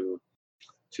culture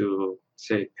to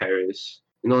say Paris.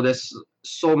 There's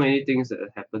so many things that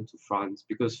have happened to France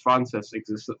because France has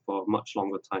existed for a much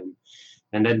longer time,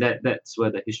 and then that's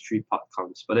where the history part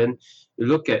comes. But then you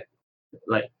look at,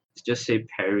 like, just say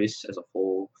Paris as a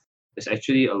whole. There's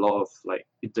actually a lot of like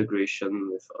integration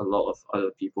with a lot of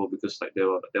other people because like there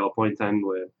were a point in time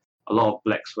where a lot of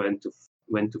blacks went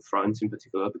to France in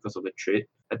particular because of the trade,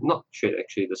 not trade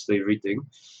actually, the slavery thing,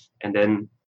 and then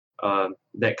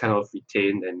that kind of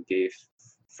retained and gave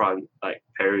France, like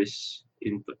Paris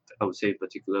I would say in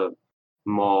particular,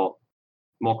 more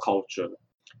culture.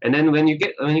 And then when you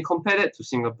compare that to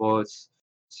Singapore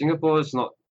is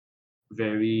not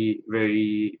very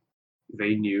very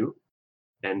very new,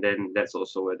 and then that's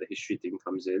also where the history thing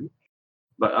comes in.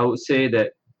 But I would say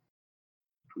that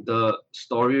the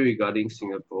story regarding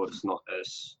Singapore is not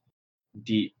as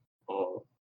deep, or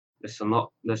there's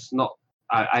not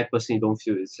I personally don't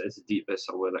feel it's as deep as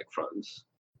somewhere like France.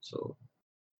 So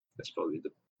that's probably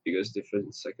the biggest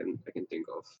difference I can think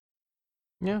of.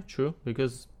 Yeah, true.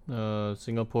 Because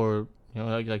Singapore,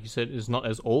 like you said, is not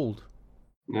as old.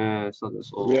 Yeah, it's not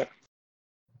as old. Yeah,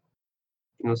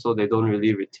 So they don't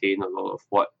really retain a lot of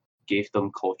what gave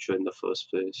them culture in the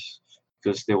first place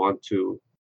because they want to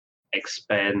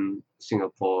expand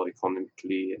Singapore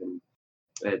economically and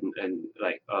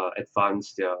like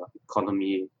advance their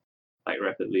economy like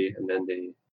rapidly, and then they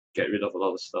get rid of a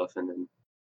lot of stuff, and then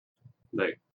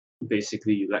like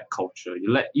basically you lack culture.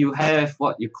 You have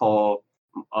what you call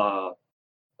uh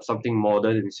something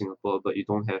modern in Singapore, but you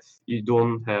don't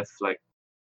have like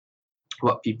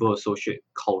what people associate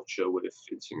culture with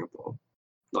in Singapore.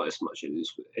 Not as much as it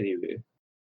is anyway.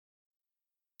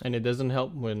 And it doesn't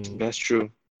help when that's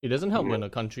true. a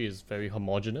country is very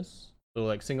homogenous. So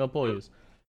like Singapore is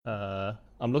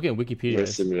I'm looking at Wikipedia. Very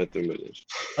similar to Malaysia.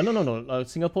 No.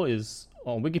 Singapore is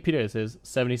on Wikipedia. It says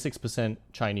 76%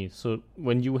 Chinese. So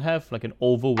when you have like an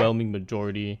overwhelming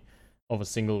majority of a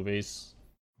single race,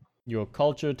 your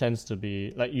culture tends to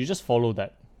be like you just follow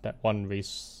that one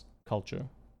race culture.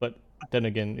 But then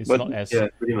again, it's But- not as Yeah,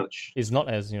 pretty much. it's not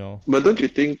as But don't you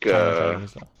think China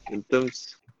Chinese lah.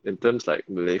 in terms like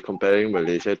comparing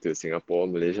Malaysia to Singapore,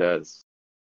 Malaysia has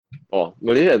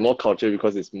more culture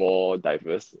because it's more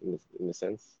diverse in a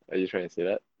sense. Are you trying to say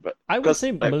that? But I would because,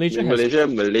 say like, Malaysia in has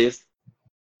Malaysia,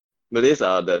 Malays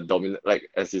are the dominant, like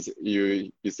as you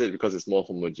said, because it's more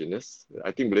homogeneous.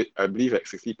 I think I believe like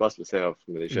 60+% of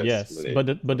Malaysia is yes, Malay.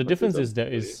 but the difference is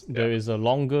there is a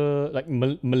longer like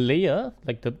Malaya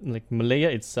Malaya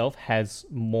itself has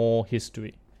more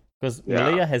history because Yeah,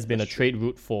 Malaya has been a that's true. trade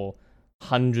route for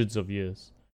hundreds of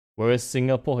years, whereas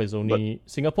Singapore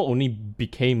only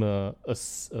became a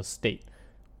state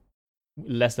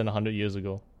less than 100 years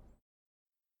ago.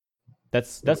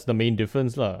 That's the main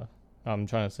difference lah. I'm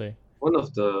trying to say. One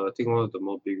of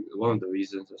the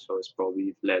reasons as well is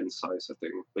probably land size. I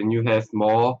think when you have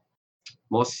more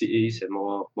cities and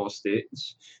more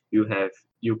states,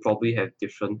 you probably have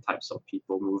different types of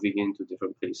people moving into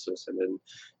different places, and then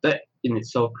that in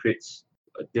itself creates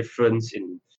a difference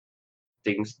in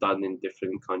things done in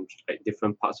different country, like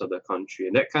different parts of the country,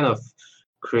 and that kind of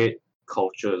create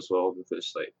culture as well,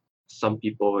 because like some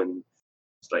people in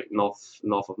like north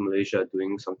of Malaysia are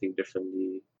doing something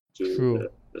differently to True.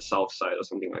 the south side or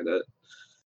something like that.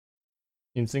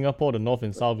 In Singapore, the north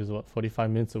and south is what, 45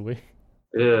 minutes away?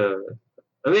 Yeah,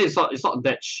 I mean it's not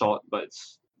that short, but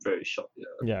it's very short. Yeah.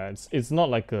 Yeah, it's not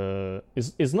like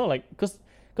it's not like because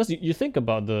you think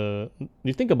about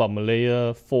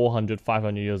Malaya 400,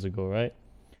 500 years ago, right?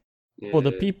 For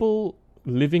the Yeah. people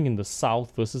living in the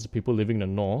south versus the people living in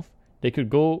the north, they could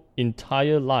go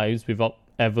entire lives without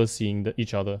ever seeing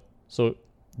each other. So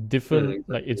different,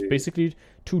 like it's exactly. basically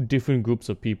two different groups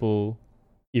of people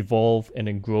evolve and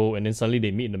then grow, and then suddenly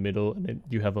they meet in the middle, and then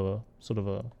you have a sort of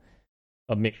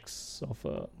a mix of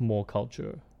more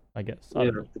culture, I guess. I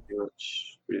Yeah, don't know.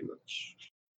 pretty much.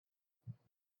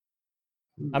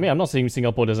 I mean, I'm not saying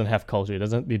Singapore doesn't have culture. It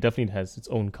doesn't. It definitely has its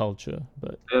own culture,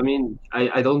 but I mean,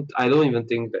 I don't even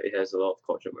think that it has a lot of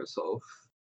culture myself.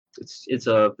 It's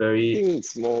a I very think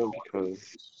it's more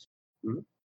because Hmm?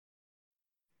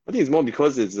 I think it's more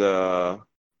because it's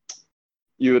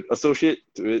you would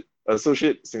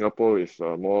associate Singapore with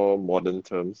more modern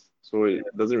terms, so it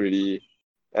doesn't really,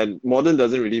 and modern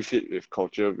doesn't really fit with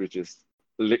culture, which is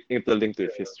interlinked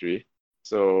with history.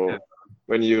 So Yeah.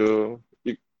 when you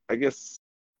I guess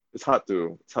it's hard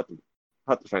to find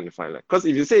the fine line. Because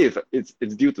if you say if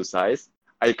it's due to size,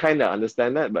 I kind of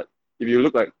understand that. But if you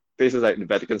look like places like the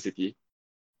Vatican City,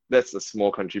 that's a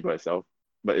small country by itself,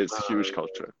 but it's huge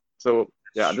culture. So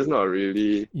yeah, true.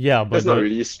 yeah, that's not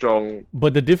really strong.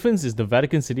 but the difference is the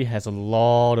Vatican City has a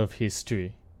lot of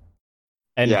history.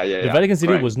 And the Yeah. Vatican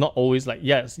City Correct. was not always like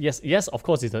yes. Of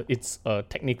course, it's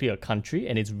technically a country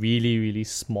and it's really really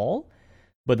small,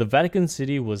 but the Vatican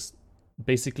City was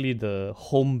basically the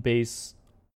home base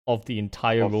of the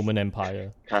entire Of Roman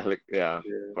Empire. Catholic, yeah.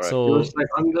 Yeah. Correct. So It was like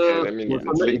And I mean, it was it's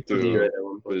under linked Italy, to right, at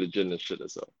one point. religion and shit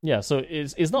as well. yeah, so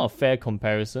it's not a fair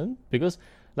comparison because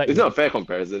like It's not a fair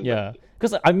comparison. yeah,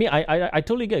 because I mean I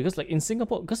totally get it because like in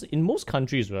Singapore, because in most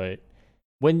countries, right,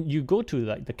 when you go to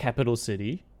like the capital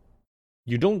city,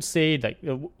 you don't say like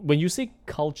when you say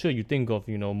culture, you think of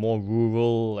more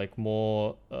rural, like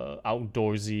more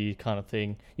outdoorsy kind of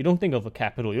thing. You don't think of a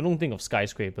capital. You don't think of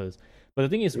skyscrapers. But the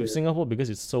thing is, with Yeah. Singapore, because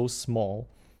it's so small,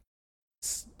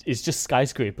 it's just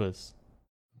skyscrapers.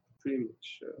 Pretty much.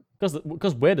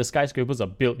 Because where the skyscrapers are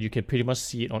built, you can pretty much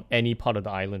see it on any part of the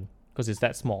island because it's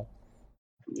that small.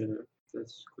 Yeah,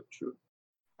 that's quite true.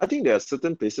 I think there are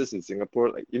certain places in Singapore,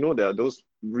 like there are those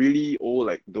really old,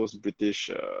 like those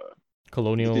British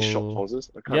Colonial shophouses.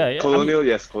 Yeah, Colonial,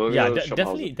 yes, yeah, colonial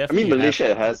definitely, shophouses. I mean, you have Malaysia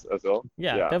that. has as well.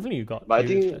 Yeah, definitely you got. But I you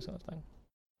think that sort of thing.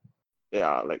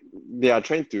 yeah, like they are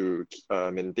trying to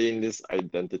maintain this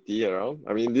identity around.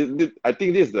 I mean, I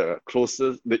think this is the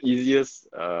closest, the easiest,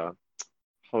 how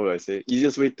do I say,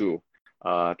 easiest way to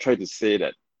try to say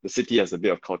that the city has a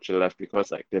bit of culture left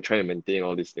because like they're trying to maintain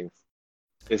all these things.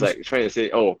 It's like trying to say,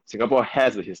 oh, Singapore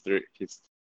has a historic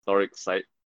site.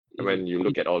 And when you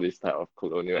look at all these type of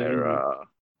colonial I mean, era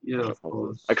yeah, of shophouses.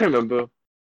 course. I can't remember,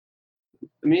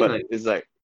 I mean, but like,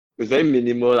 it's very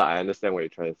minimal. I understand what you're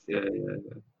trying to say.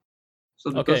 yeah. So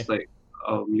because like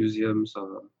museums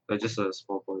are just a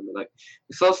small point, but like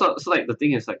it's also so like the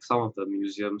thing is like some of the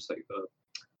museums like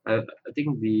I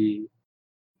think the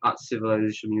Art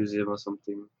Civilization Museum or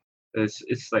something.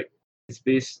 It's like it's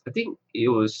based. I think it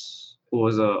was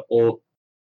a old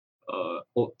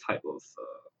type of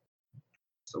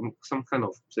some kind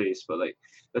of place, but like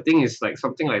the thing is like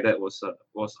something like that was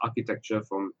architecture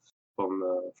from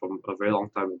a very long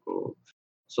time ago.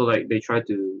 So like they try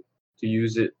to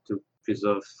use it to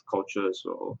preserve culture as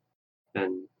well,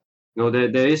 and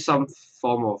there is some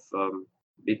form of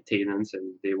maintenance,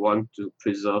 and they want to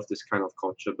preserve this kind of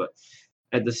culture, but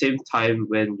at the same time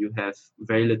when you have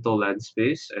very little land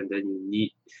space and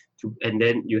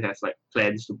then you have like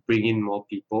plans to bring in more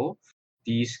people,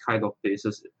 these kind of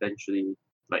places eventually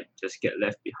like just get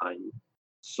left behind,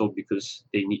 so because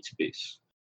they need space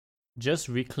Just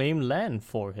reclaim land,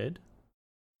 forehead.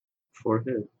 for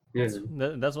him. Yeah.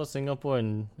 That's what Singapore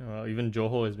and even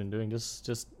Johor has been doing.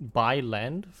 Just buy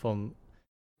land from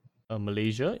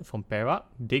Malaysia, from Perak,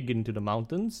 dig into the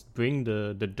mountains, bring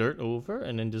the dirt over,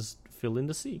 and then just fill in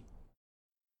the sea.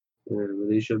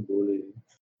 Malaysia bully.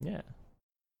 Yeah.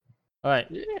 All right.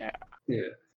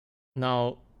 Yeah.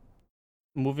 Now,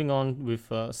 moving on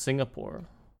with Singapore.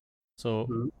 So,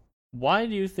 Mhm. why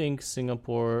do you think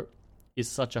Singapore is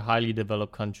such a highly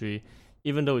developed country,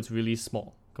 even though it's really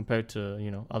small compared to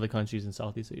other countries in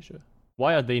Southeast Asia?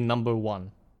 Why are they number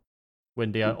one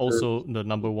when they are also the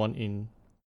number one in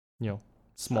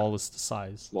smallest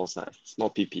size? Small size, small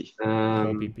PP.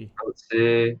 Small PP. I would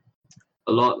say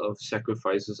a lot of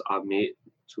sacrifices are made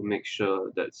to make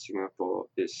sure that Singapore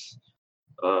is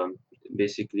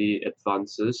basically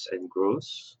advances and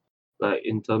grows. Like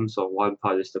in terms of one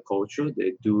part is the culture,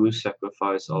 they do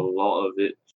sacrifice a lot of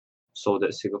it so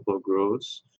that Singapore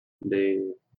grows. They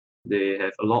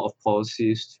have a lot of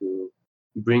policies to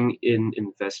bring in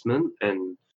investment,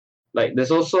 and like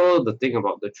there's also the thing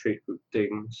about the trade route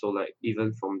thing. So like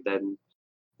even from then,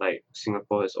 like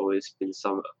Singapore has always been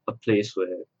a place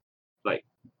where like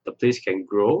the place can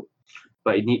grow,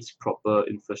 but it needs proper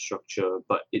infrastructure,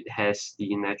 but it has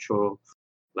the natural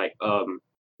like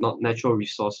not natural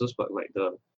resources, but like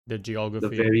The the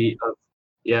geography. very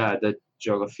the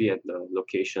geography and the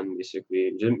location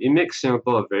basically. It makes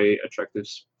Singapore a very attractive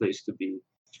place to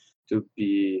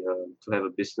have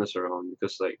a business around,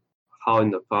 because like how in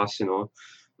the past,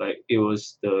 like it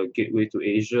was the gateway to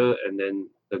Asia and then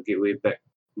the gateway back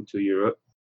into Europe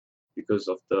because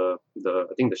of the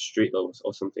I think the strait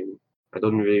or something. I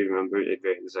don't really remember it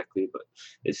very exactly, but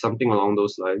it's something along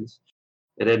those lines.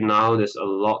 And then now there's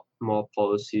a lot more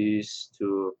policies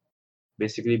to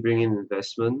basically bring in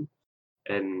investment,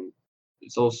 and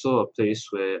it's also a place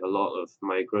where a lot of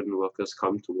migrant workers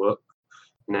come to work,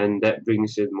 and then that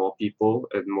brings in more people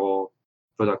and more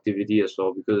productivity as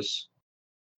well, because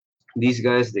these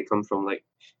guys, they come from like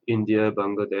India,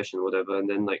 Bangladesh and whatever, and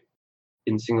then like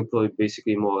in Singapore you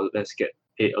basically more or less get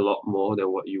paid a lot more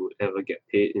than what you would ever get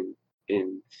paid in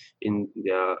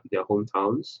their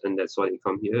hometowns, and that's why they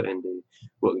come here and they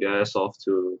work their ass off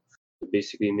to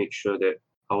basically make sure that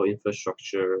our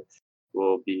infrastructure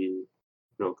will be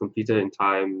completed in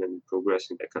time and progress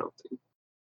and that kind of thing.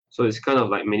 So it's kind of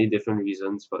like many different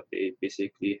reasons, but they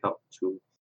basically help to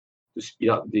speed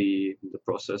up the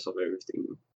process of everything,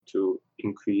 to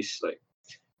increase like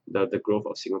the growth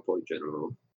of Singapore in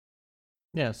general.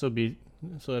 Yeah, so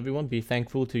everyone be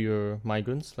thankful to your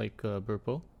migrants, like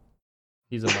Burpo.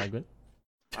 He's a migrant.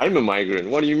 I'm a migrant.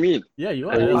 What do you mean? Yeah, you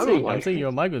are. I'm a I'm saying migrant. you're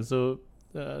a migrant, so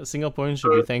Singaporeans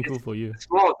should be thankful for you. It's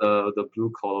more of the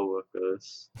blue collar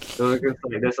workers. So because,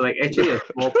 like, there's like actually a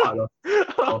small part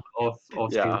of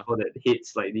Yeah. Singapore that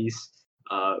hates like these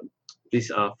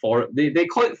foreign, they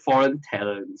call it foreign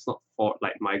talents, not for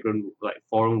like migrant, like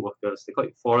foreign workers. They call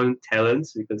it foreign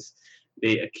talents because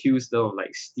they accuse them of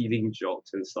like stealing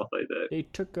jobs and stuff like that. They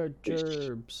took our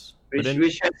gerbs.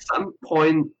 Which at some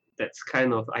point, that's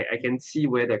kind of I can see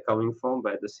where they're coming from,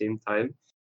 but at the same time,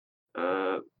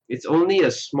 it's only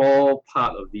a small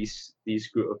part of these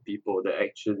group of people that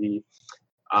actually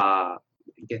are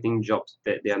getting jobs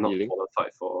that they are not Stealing.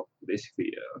 qualified for.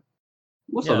 Basically,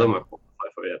 most Yeah. of them are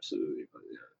qualified for it, absolutely. But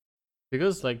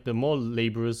Because like the more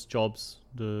laborers jobs,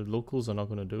 the locals are not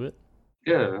going to do it.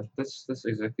 yeah, that's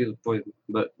exactly the point.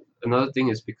 But another thing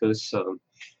is because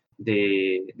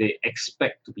they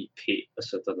expect to be paid a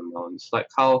certain amount. It's like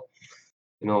how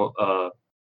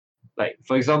like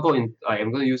for example,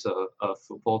 I'm going to use a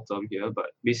football term here, but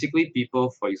basically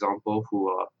people, for example,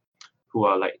 who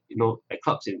are like at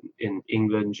clubs in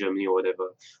England, Germany or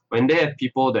whatever, when they have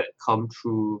people that come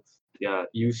through their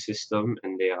youth system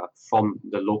and they are from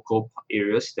the local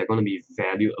areas, they're going to be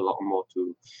valued a lot more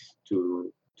to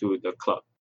the club.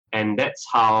 And that's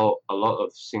how a lot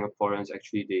of Singaporeans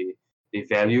actually they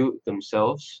value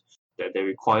themselves, that they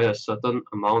require a certain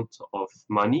amount of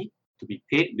money to be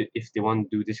paid if they want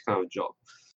to do this kind of job,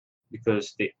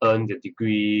 because they earn the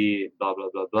degree, blah blah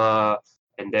blah blah,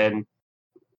 and then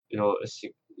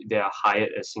they are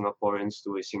hired as Singaporeans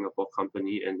to a Singapore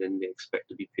company, and then they expect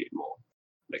to be paid more,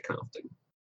 that kind of thing.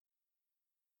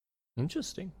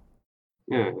 Interesting.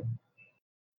 Yeah.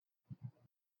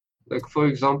 Like for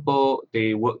example,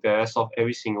 they work their ass off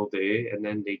every single day, and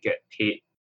then they get paid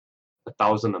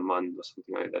 1,000 a month or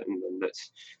something like that, and then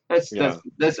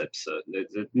that's absurd.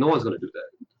 No one's gonna do that.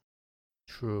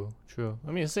 True.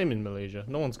 I mean, same in Malaysia.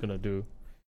 No one's gonna do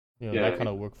that kind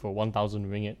of work for 1,000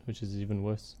 ringgit, which is even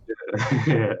worse.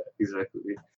 Yeah,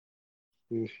 exactly.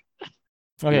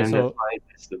 Okay, and so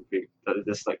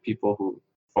there's like people who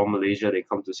from Malaysia, they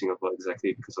come to Singapore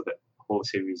exactly because of that whole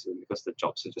same reason, because the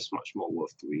jobs are just much more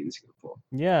worth doing in Singapore.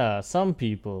 yeah, some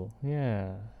people.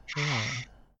 Yeah.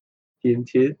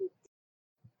 Hint.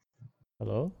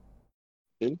 Hello?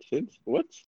 Hint? What?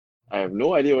 I have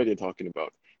no idea what you're talking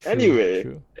about. Anyway.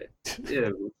 True. Yeah,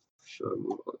 sure,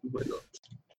 move on. Why not?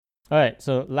 All right.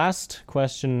 So last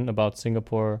question about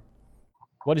Singapore.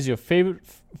 What is your favorite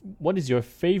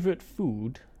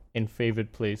food and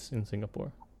favorite place in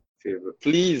Singapore? Favorite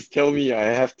Please tell me. I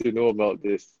have to know about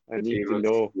this. I need to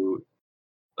know. food.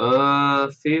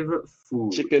 Favorite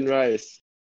food. Chicken rice.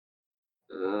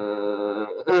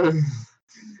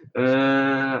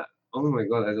 Oh my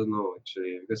god, I don't know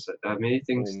actually because there are many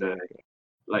things Oh that my I God.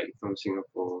 like from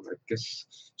Singapore. I guess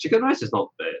chicken rice is not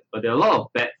bad, but there are a lot of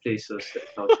bad places that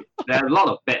sell chicken. There are a lot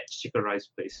of bad chicken rice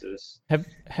places. Have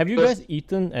you Because- guys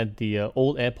eaten at the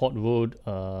old airport road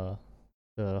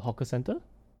the hawker center?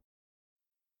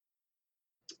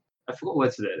 I forgot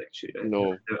what's that actually.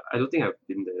 No. I don't think I've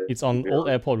been there. It's on Yeah. old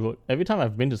airport road. Every time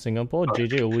I've been to Singapore,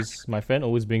 my friend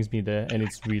always brings me there, and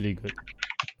it's really good.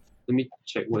 Let me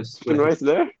check what's Chicken rice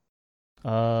there?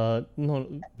 No,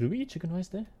 do we eat chicken rice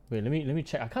there? Wait, let me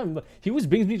check. I can't remember. He always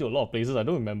brings me to a lot of places. I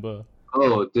don't remember.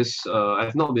 Oh, this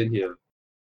I've not been here.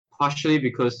 Partially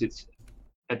because it's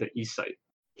at the east side.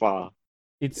 Far.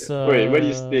 It's Wait, where do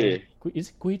you stay? Is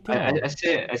it Kway I Teow?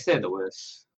 stay at the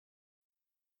west.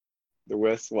 The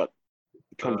west what?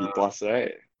 It can't be Tuas,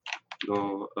 right?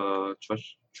 No,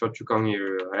 Choa Chu Kang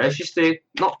area. I actually stay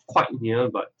not quite near,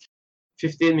 but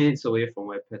 15 minutes away from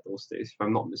where Petal stays, if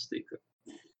I'm not mistaken.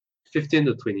 15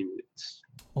 to 20 minutes.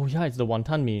 Oh yeah, it's the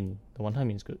wonton mean. The wonton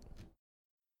mean is good.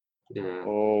 Yeah.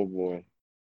 Oh boy.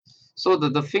 So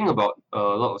the thing about a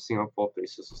lot of Singapore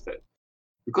places is that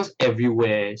because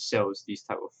everywhere sells these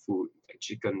type of food, like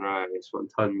chicken rice,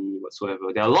 wonton mee,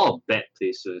 whatsoever, there are a lot of bad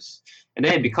places. And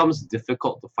then it becomes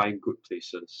difficult to find good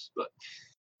places. But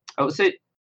I would say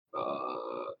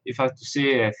if I have to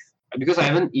say because I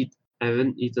haven't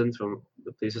eaten from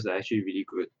the places that are actually really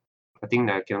good. I think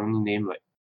that I can only name like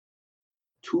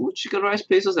 2 chicken rice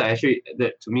places that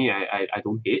to me I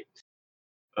don't hate.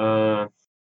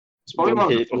 It's probably Don't one of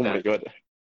the hate. food Oh that my god.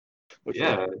 Okay.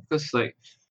 yeah, because like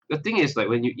the thing is like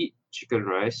when you eat chicken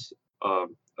rice, a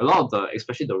lot of the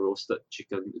especially the roasted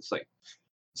chicken, it's like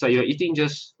you're eating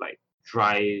just like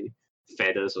dry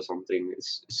feathers or something.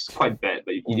 It's quite bad,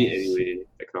 but you eat it anyway,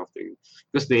 that kind of thing.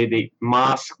 Because they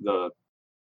mask the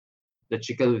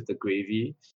chicken with the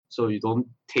gravy, so you don't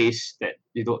taste that.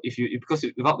 You don't because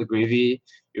without the gravy,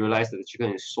 you realize that the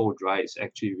chicken is so dry. It's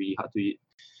actually really hard to eat.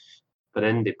 But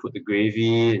then they put the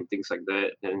gravy and things like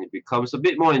that, and it becomes a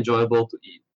bit more enjoyable to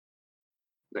eat.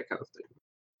 That kind of thing.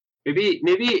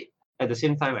 Maybe at the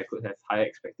same time I could have higher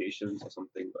expectations or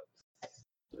something, but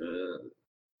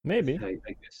Maybe. I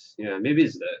guess maybe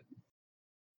it's that.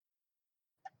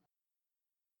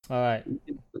 All right.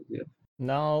 Yeah.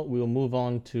 Now we'll move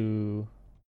on to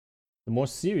the more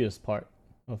serious part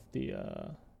of the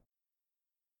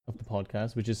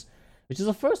podcast, which is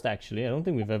a first actually. I don't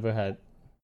think we've ever had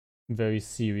very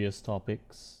serious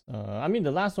topics. I mean,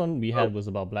 the last one we had was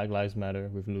about Black Lives Matter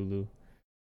with Lulu.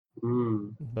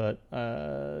 But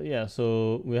yeah,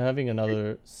 so we're having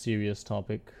another serious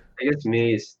topic. I guess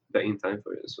May is back in time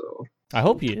for it as well. I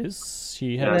hope he is.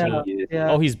 He had to... he is.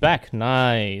 Oh, he's back.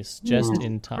 Nice. Just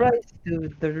in time. Christ,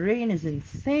 dude, the rain is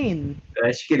insane.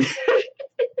 Actually,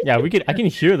 Yeah, I can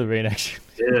hear the rain actually.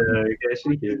 yeah, you can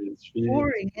actually hear it. It's really,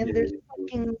 Pouring, and there's really cool.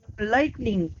 fucking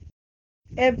lightning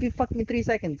every fucking 3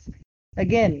 seconds.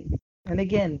 Again and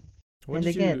again. What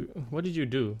did you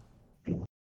do?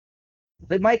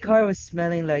 But my car was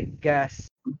smelling like gas.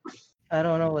 I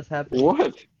don't know what's happening.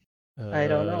 What? I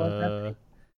don't know what's happening.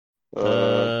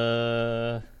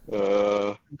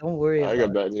 Don't worry I about got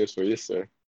it. bad news for you, sir.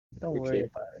 Don't worry Okay.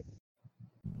 about it.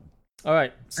 All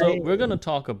right, so we're gonna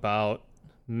talk about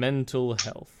mental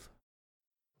health.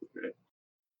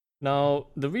 Now,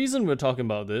 the reason we're talking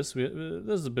about this,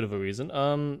 there's a bit of a reason.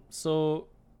 So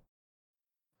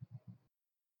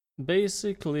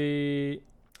basically,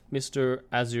 Mr.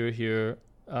 Aziure here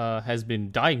has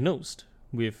been diagnosed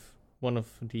with one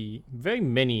of the very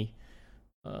many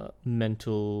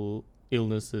mental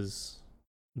illnesses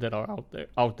that are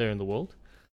out there in the world.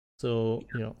 So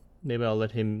maybe I'll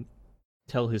let him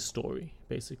tell his story,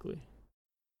 basically.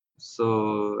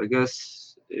 So I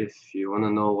guess if you want to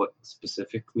know what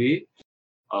specifically,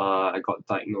 I got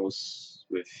diagnosed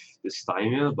with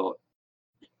dysthymia about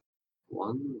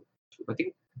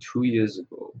 2 years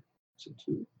ago. So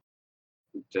 2.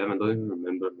 Damn, I don't even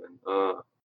remember, man.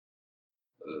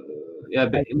 Yeah,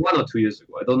 but 1 or 2 years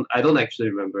ago. I don't actually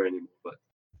remember anymore, but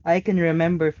I can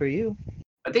remember for you.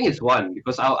 I think it's 1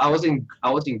 because I was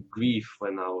in grief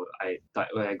when I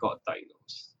got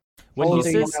diagnosed.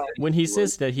 When he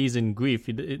says that he's in grief,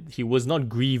 he was not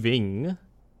grieving.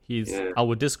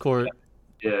 Our Discord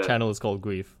channel is called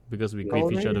Grief because we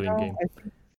grief each other in game. I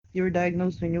think you were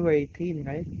diagnosed when you were 18,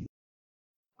 right?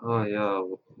 Oh yeah,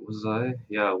 was I?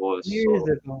 Yeah, I was. Years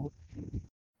ago.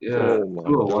 Yeah, Oh my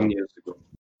 2 or 1 God. years ago.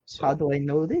 So, How do I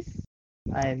know this?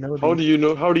 I know How this. do you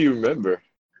know? How do you remember? I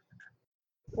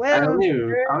Well, only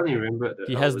remember that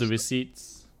He I has was, the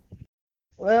receipts.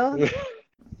 well,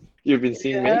 You've been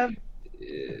seeing me?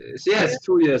 It's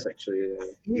 2 years actually.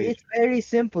 It's very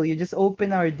simple. You just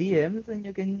open our DMs and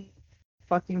you can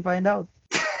fucking find out.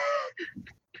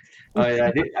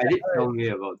 I did tell me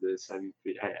about this. I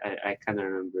kind of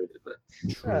remember it, but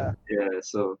True. yeah.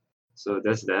 So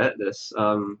there's that.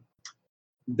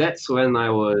 That's when I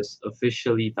was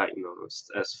officially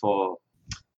diagnosed. As for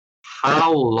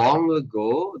how long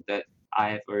ago that I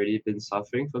have already been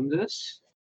suffering from this,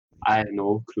 I have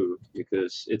no clue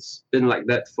because it's been like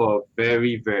that for a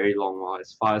very, very long while,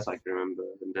 as far as I can remember.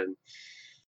 And then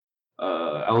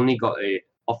I only got a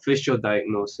official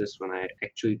diagnosis when I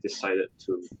actually decided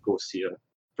to go see a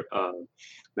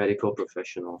medical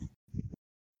professional.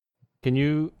 Can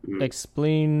you Mm.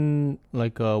 explain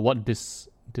like what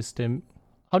dystem?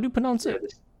 How do you pronounce Yeah,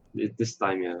 it? this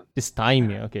time, yeah.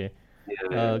 Dysthymia. Okay.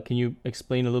 Yeah. Can you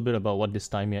explain a little bit about what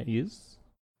dysthymia is?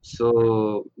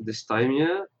 So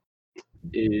dysthymia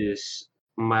is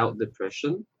mild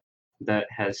depression that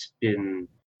has been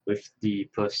with the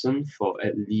person for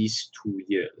at least 2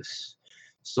 years.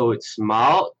 So it's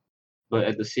mild, but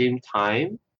at the same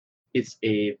time, it's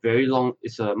a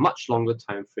much longer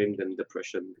time frame than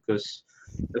depression, because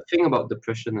the thing about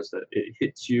depression is that it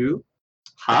hits you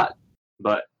hard,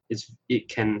 but it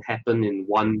can happen in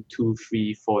 1, 2,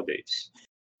 3, 4 days.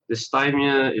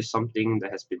 Dysthymia is something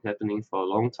that has been happening for a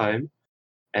long time,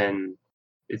 and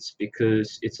it's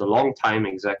because it's a long time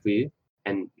exactly,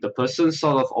 and the person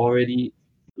sort of already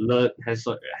has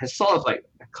sort of like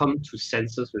come to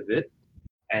senses with it,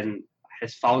 and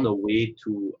has found a way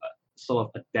to sort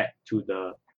of adapt to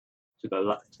the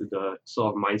sort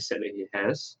of mindset that he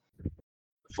has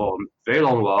for a very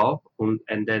long while,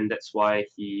 and then that's why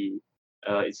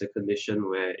it's a condition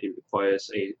where it requires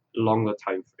a longer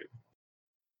time frame.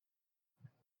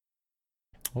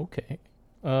 Okay.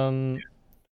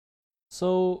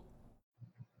 So,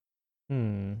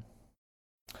 hmm.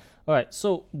 All right.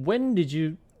 So, when did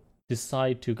you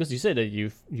decide to? Because you said that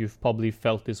you've probably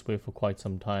felt this way for quite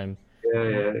some time.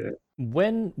 Yeah.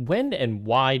 When and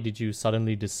why did you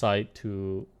suddenly decide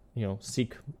to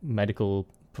seek medical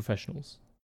professionals?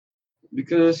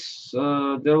 Because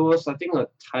there was, I think, a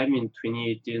time in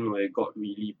 2018 where it got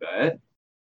really bad.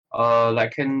 I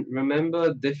can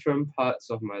remember different parts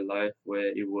of my life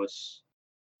where it was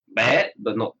bad,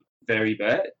 but not very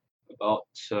bad. About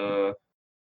I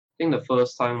think the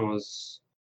first time was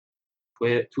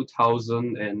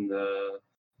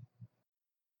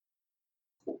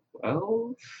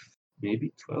 2012,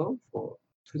 maybe 12 or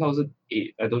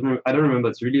 2008. I don't remember.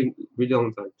 It's really really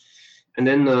long time. And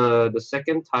then the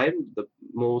second time, the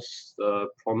most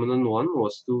prominent one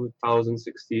was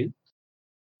 2016,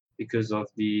 because of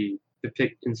the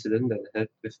pick incident that I had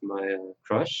with my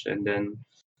crush, and then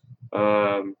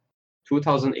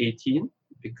 2018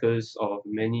 because of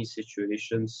many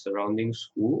situations surrounding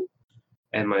school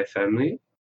and my family,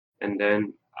 and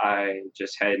then I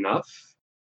just had enough,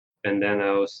 and then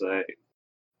I was like,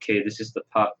 okay, this is the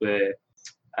part where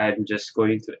I'm just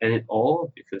going to end it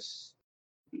all, because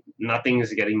nothing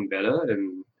is getting better,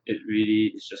 and it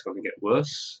really is just going to get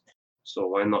worse. So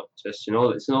why not just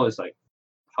it's like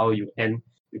how you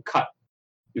cut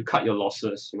your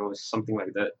losses, it's something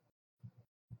like that.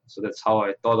 So that's how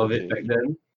I thought of it Okay. back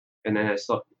then, and then I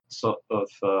sort of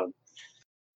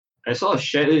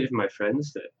shared it with my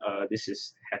friends that this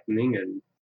is happening, and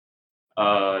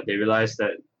they realized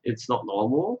that it's not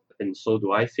normal, and so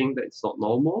do I think that it's not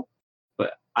normal,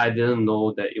 but I didn't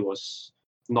know that it was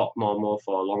not normal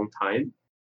for a long time,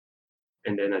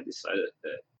 and then I decided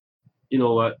that, you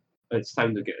know what, it's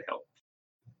time to get help.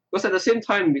 Because at the same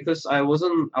time, because I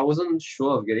wasn't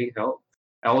sure of getting help,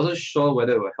 I wasn't sure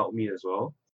whether it would help me as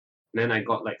well. And then I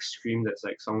got like screamed at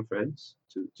like some friends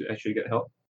to actually get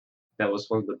help. That was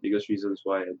one of the biggest reasons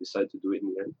why I decided to do it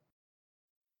in the end.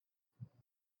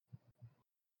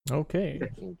 Okay.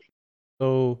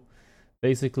 So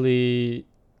basically,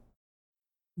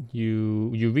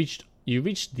 you reached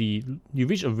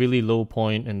a really low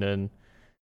point, and then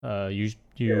you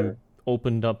Yeah.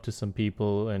 opened up to some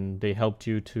people, and they helped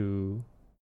you to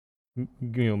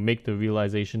make the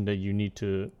realization that you need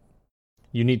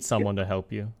someone to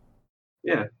help you.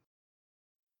 Yeah.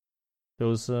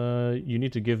 Those you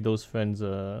need to give those friends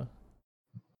a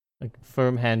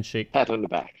firm handshake Pat on the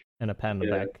back. and a pat on the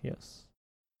Yeah. back. Yes.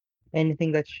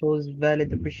 Anything that shows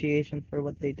valid appreciation for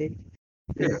what they did.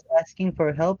 Because asking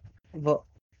for help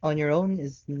on your own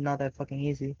is not that fucking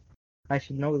easy. I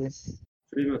should know this.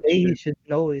 Pretty much. They should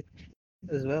know it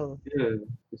as well. Yeah.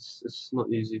 It's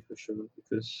not easy for sure,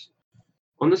 because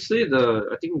honestly,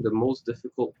 I think the most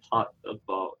difficult part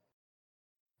about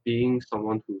being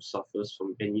someone who suffers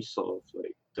from any sort of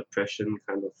like depression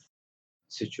kind of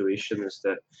situation is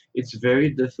that it's very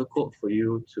difficult for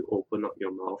you to open up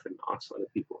your mouth and ask other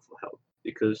people for help,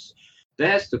 because that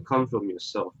has to come from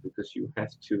yourself, because you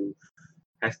have to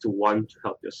want to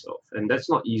help yourself, and that's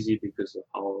not easy because of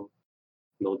how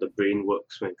the brain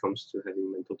works when it comes to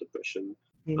having mental depression.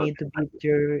 You need to beat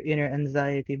your inner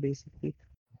anxiety, basically.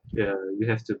 Yeah, you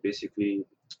have to basically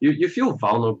you feel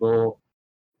vulnerable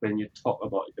when you talk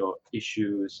about your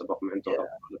issues about mental health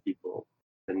to other people,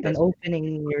 and And that's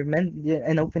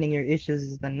opening your issues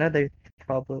is another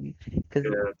problem, because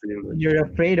pretty much. you're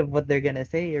afraid of what they're gonna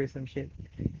say or some shit.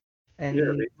 And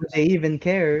Yeah, would they even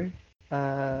care?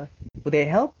 Would they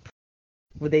help?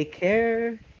 Would they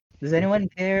care? Does anyone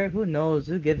care? Who knows?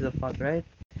 Who gives a fuck, right?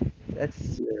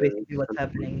 That's basically what's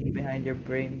happening behind your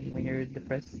brain when you're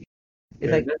depressed.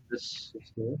 It's like it's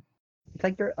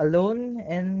like you're alone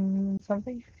and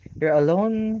something. You're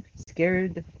alone,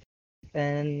 scared,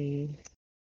 and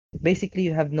basically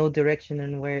you have no direction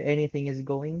on where anything is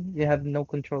going. You have no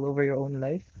control over your own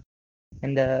life,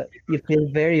 and you feel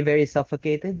very, very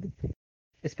suffocated,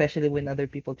 especially when other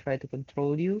people try to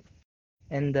control you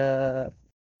and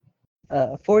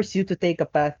force you to take a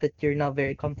path that you're not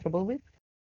very comfortable with.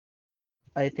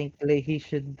 I think Leahy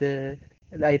should.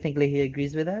 I think Leahy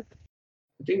agrees with that.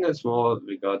 I think that's more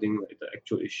regarding like the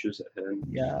actual issues at hand.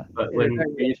 Yeah. But when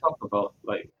you talk about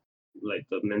like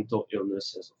the mental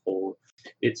illness as a whole,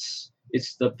 it's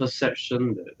the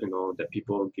perception that that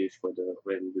people give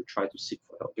when you try to seek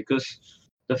for help. Because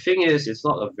the thing is, it's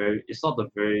not a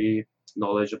very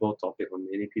knowledgeable topic on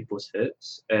many people's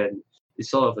heads, and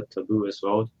it's sort of a taboo as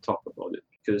well to talk about it,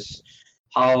 because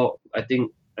how I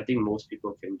think most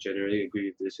people can generally agree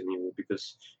with this anyway,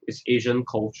 because it's Asian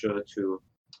culture to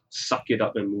suck it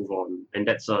up and move on, and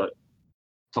that's a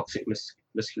toxic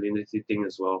masculinity thing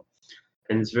as well.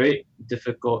 And it's very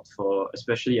difficult for,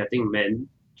 especially I think, men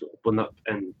to open up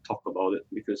and talk about it,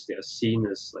 because they are seen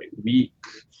as like weak,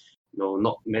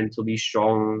 not mentally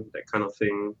strong, that kind of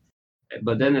thing.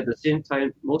 But then at the same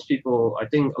time, most people, I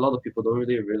think a lot of people don't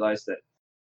really realize that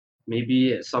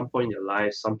maybe at some point in their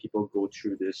life, some people go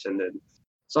through this, and then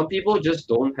some people just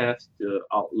don't have the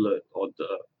outlet or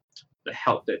the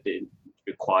help that they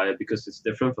require, because it's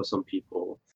different for some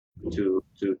people to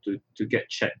get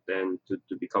checked and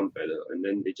to become better, and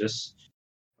then they just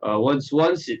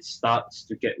once it starts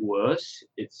to get worse,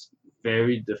 it's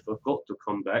very difficult to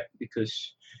come back,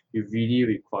 because you really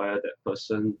require that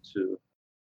person to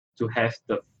have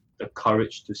the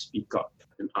courage to speak up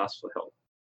and ask for help.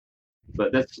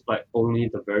 But that's like only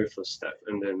the very first step,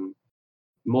 and then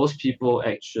most people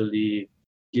actually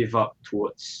give up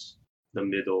towards the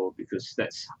middle, because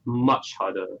that's much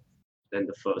harder than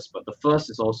the first. But the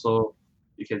first is also,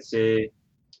 you can say,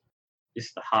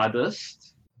 is the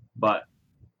hardest, but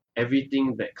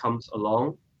everything that comes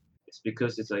along, it's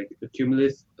because it's like a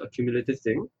cumulative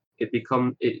thing.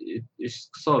 It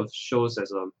sort of shows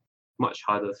as a much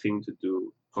harder thing to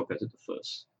do compared to the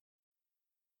first.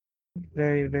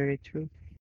 Very, very true.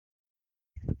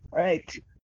 All right.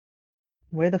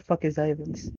 Where the fuck is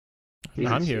Ivans?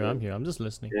 I'm here. I'm just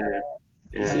listening.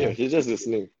 He's just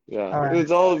listening. Yeah, Alright.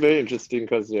 it's all very interesting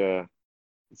because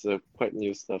it's a quite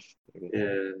new stuff.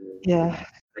 Yeah.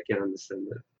 I can understand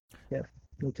that.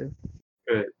 Me too.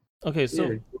 Right. Okay, so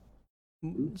Yeah.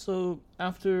 so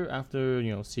after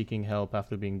seeking help,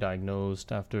 after being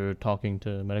diagnosed, after talking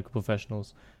to medical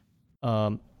professionals,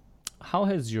 how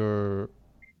has your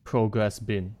progress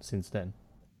been since then?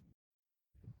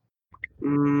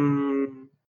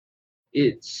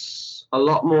 It's a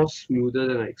lot more smoother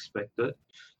than I expected,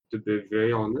 to be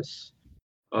very honest.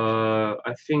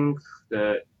 I think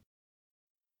that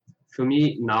for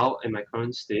me now in my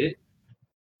current state,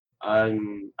 I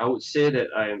would say that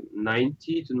I'm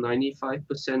 90 to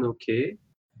 95% okay.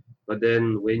 But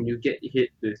then when you get hit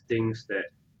with things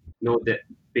that that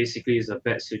basically is a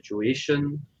bad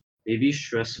situation, maybe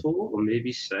stressful or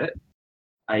maybe sad,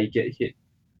 I get hit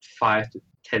 5 to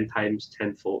 10 times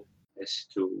tenfold as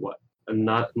to what a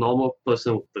normal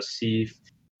person would perceive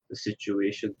the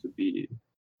situation to be.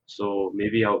 So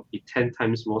maybe I'll be 10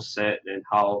 times more sad than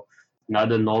how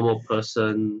another normal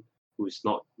person who's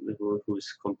not who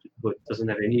doesn't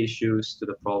have any issues to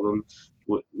the problem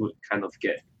would kind of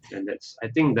get. And I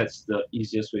think that's the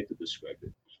easiest way to describe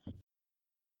it.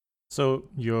 So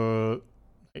you're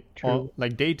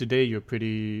like day to day, you're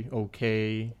pretty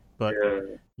okay, but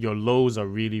your lows are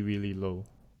really, really low.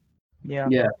 Yeah.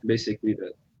 Yeah, basically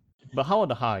that. But how are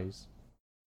the highs?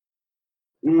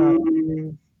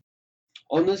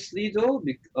 Honestly though,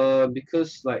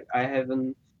 because like I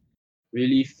haven't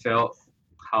really felt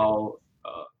how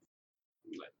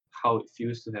how it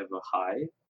feels to have a high.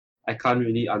 I can't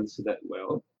really answer that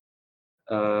well.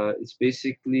 It's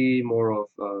basically more of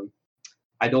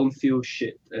I don't feel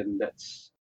shit, and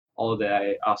that's all that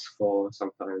I ask for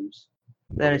sometimes.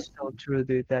 That is so Honestly. true,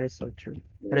 dude. That is so true.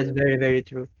 That is Yeah. very, very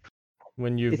true.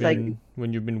 When you've It's like been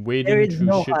there wading is through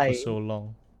no shit for high. so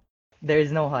long. There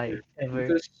is no high Yeah. ever.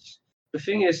 Because the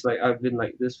thing is, like, I've been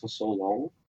like this for so long.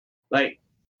 Like,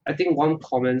 I think one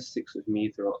comment sticks with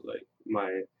me throughout like my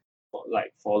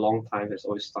for a long time has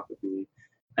always stuck with me.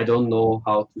 I don't know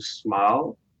how to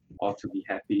smile or to be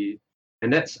happy,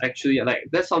 and that's actually like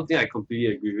that's something I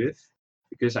completely agree with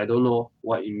because I don't know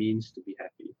what it means to be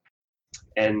happy.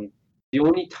 And the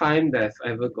only time that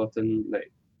I've ever gotten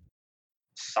like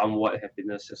somewhat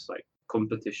happiness is like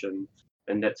competition,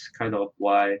 and that's kind of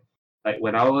why like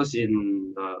when I was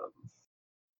in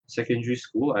secondary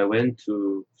school,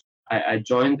 I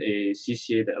joined a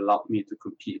CCA that allowed me to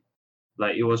compete.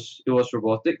 Like it was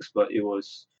robotics, but it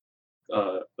was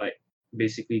like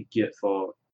basically geared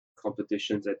for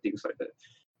competitions and things like that.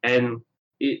 And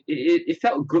it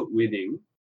felt good winning,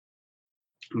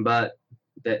 but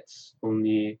that's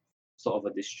only sort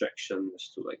of a distraction as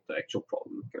to like the actual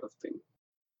problem kind of thing.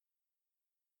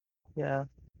 Yeah.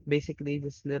 Basically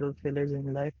just little fillers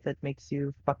in life that makes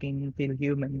you fucking feel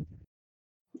human.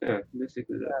 Yeah,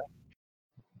 basically that.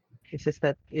 It's just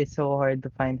that it's so hard to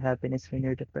find happiness when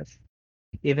you're depressed.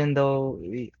 Even though,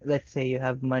 let's say you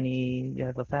have money, you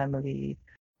have a family,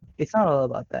 it's not all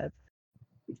about that.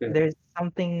 Yeah. There's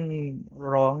something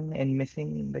wrong and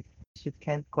missing that you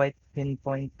can't quite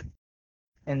pinpoint.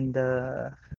 And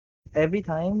every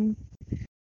time,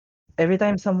 every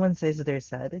time someone says they're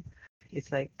sad,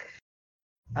 it's like,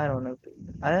 I don't know.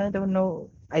 I don't know.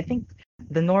 I think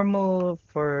the normal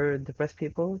for depressed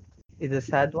people is a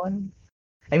sad one.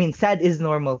 I mean, sad is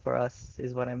normal for us,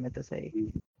 is what I meant to say.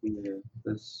 Yeah,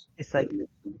 It's like that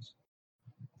makes sense.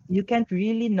 you can't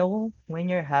really know when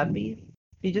you're happy.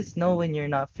 You just know when you're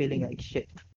not feeling like shit.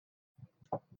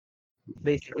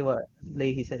 Basically, what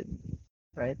Leahy said,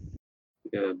 right?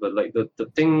 Yeah, but like the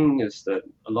thing is that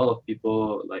a lot of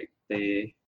people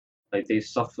they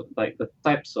suffer like the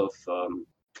types of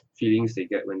feelings they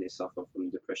get when they suffer from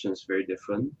depression is very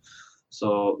different.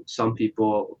 So some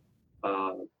people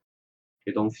uh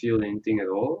they don't feel anything at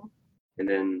all, and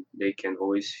then they can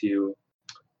always feel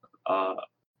uh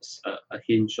a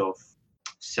hinge of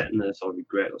sadness or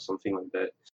regret or something like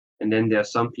that. And then there are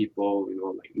some people,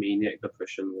 like maniac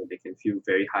depression where they can feel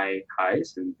very high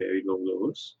highs and very low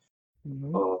lows.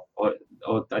 Hmm. Or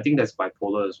I think that's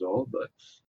bipolar as well. But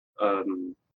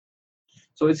um,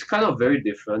 so it's kind of very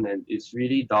different, and it's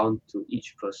really down to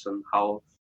each person how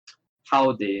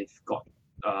they've got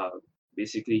uh,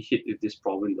 basically hit with this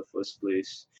problem in the first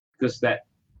place, because that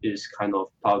is kind of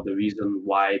part of the reason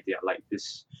why they are like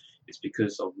this. It's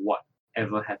because of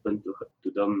whatever happened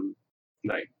to them,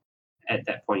 like at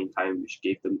that point in time, which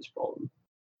gave them this problem.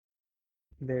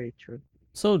 Very true.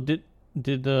 So did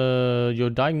your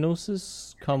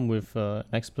diagnosis come with an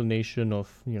explanation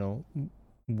of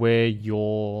where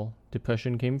your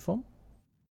depression came from?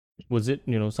 Was it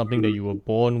something that you were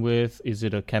born with? Is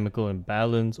it a chemical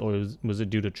imbalance, or was it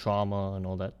due to trauma and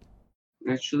all that?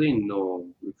 Actually, no,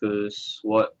 because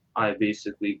what I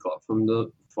basically got from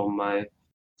my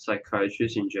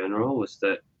psychiatrist in general was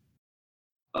that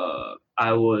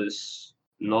I was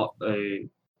not a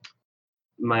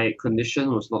my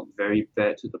condition was not very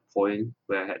bad to the point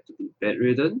where I had to be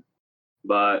bedridden,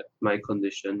 but my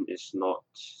condition is not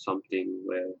something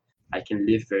where I can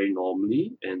live very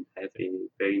normally and have a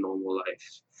very normal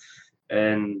life.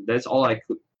 And that's all I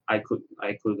could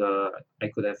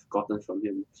have gotten from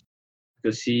him,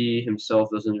 because he himself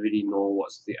doesn't really know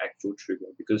what's the actual trigger.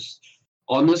 Because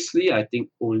honestly, I think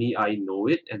only I know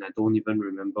it, and I don't even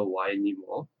remember why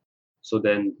anymore. So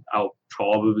then I'll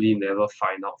probably never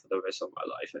find out for the rest of my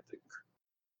life, I think.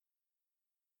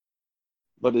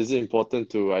 But is it important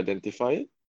to identify it?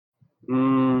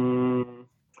 Mm,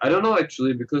 I don't know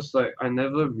actually, because like I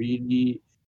never really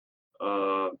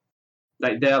uh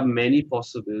like there are many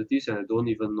possibilities, and I don't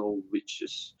even know which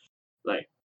is like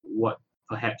what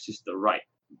perhaps is the right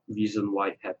reason why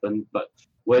it happened. But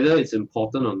whether it's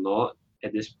important or not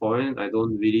at this point, I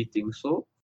don't really think so.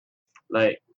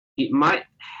 Like it might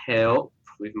help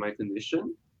with my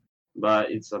condition,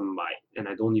 but it's a might, and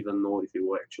I don't even know if it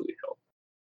will actually help.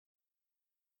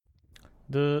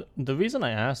 The reason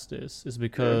I asked this is Yeah.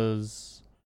 because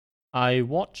I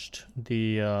watched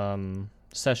the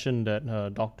session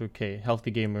that Dr. K,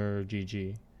 Healthy Gamer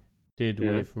GG, did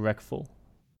Yeah. with Reckful.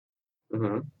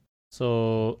 Uh-huh.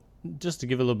 So just to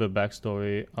give a little bit of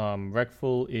backstory,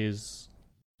 Reckful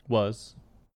was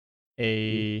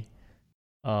a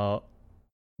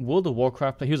World of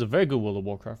Warcraft player. He was a very good World of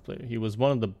Warcraft player. He was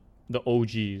one of the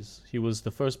OGs. He was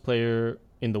the first player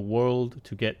in the world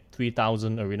to get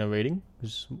 3,000 arena rating,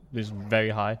 which is very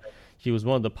high. He was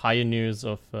one of the pioneers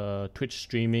of Twitch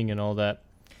streaming and all that.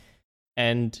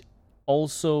 And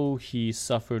also, he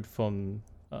suffered from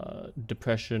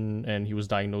depression, and he was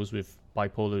diagnosed with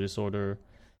bipolar disorder.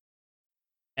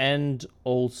 And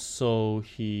also,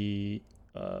 he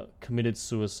committed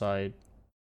suicide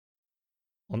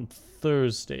on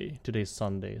Thursday. Today's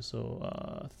Sunday,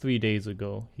 so 3 days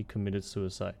ago, he committed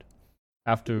suicide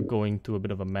after going through a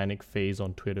bit of a manic phase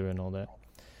on Twitter and all that.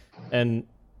 And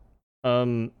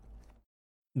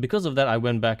because of that, I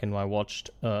went back and I watched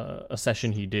a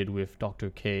session he did with Dr.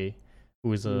 K,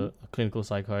 who is a clinical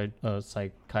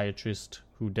psychiatrist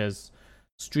who does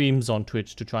streams on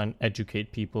Twitch to try and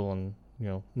educate people on, you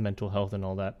know, mental health and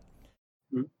all that.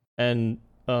 And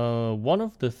one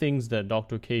of the things that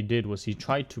Dr. K did was he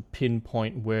tried to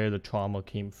pinpoint where the trauma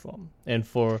came from. And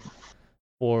for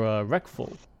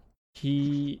Rekful,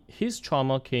 his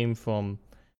trauma came from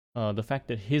the fact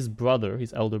that his brother,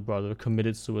 his elder brother,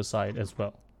 committed suicide as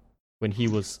well when he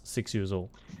was 6 years old.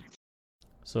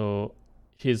 So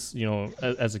his, you know,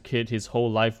 as a kid, his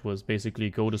whole life was basically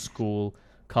go to school,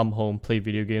 come home, play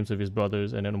video games with his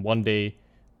brothers, and then one day,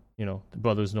 you know, the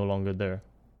brother's no longer there.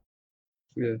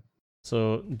 Yeah.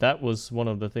 So that was one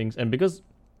of the things. And because,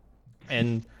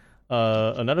 and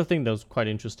another thing that was quite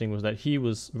interesting was that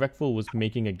Rekful was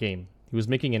making a game. He was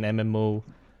making an MMO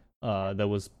that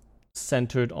was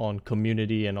centered on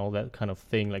community and all that kind of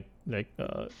thing, like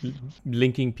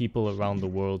linking people around the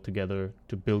world together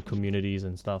to build communities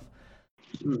and stuff.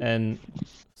 And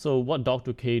so what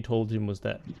Dr. K told him was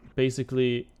that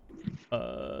basically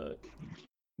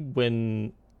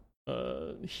when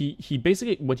he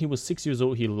basically, when he was 6 years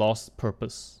old, he lost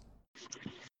purpose.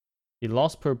 He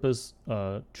lost purpose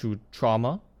through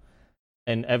trauma.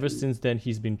 And ever since then,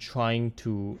 he's been trying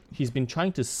to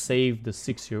save the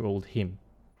 6-year-old him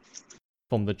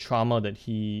from the trauma that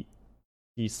he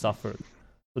suffered.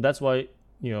 So that's why,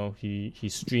 you know, he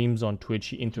streams on Twitch.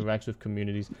 He interacts with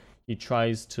communities. He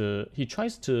tries to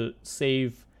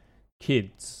save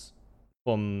kids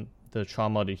from the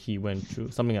trauma that he went through,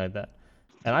 something like that.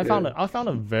 And I found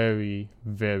it very,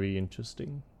 very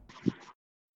interesting.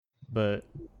 But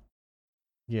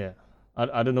yeah.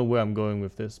 I don't know where I'm going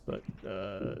with this, but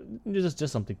just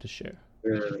something to share.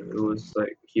 Yeah, it was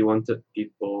like he wanted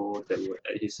people that were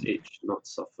at his age not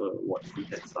suffer what he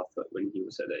had suffered when he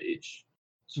was at that age.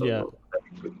 So Yeah.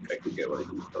 I could get what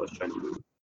I was trying to do.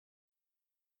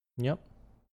 Yep.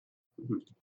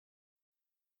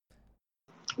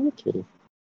 Okay.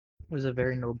 It was a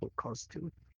very noble cause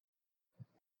too.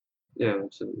 Yeah,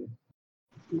 absolutely.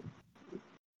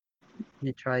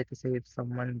 You try to save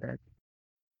someone that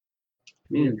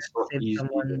I mean, it's not save easy.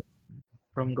 someone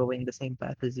from going the same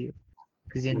path as you,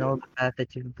 because you know the path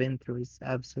that you've been through is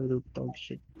absolute dog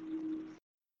shit.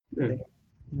 Yeah.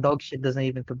 Dog shit doesn't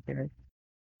even compare.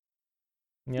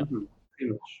 Yeah.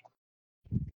 Pretty much.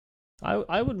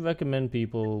 I would recommend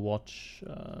people watch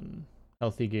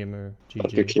Healthy Gamer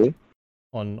GG Okay.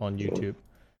 on YouTube.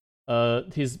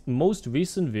 His most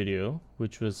recent video,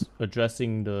 which was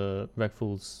addressing the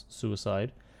Rekful's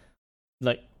suicide,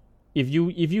 like if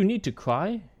you need to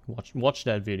cry, watch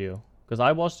that video, because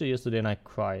I watched it yesterday and I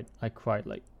cried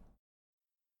like,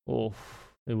 oh,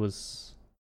 it was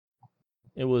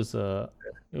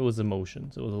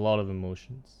emotions. It was a lot of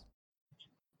emotions.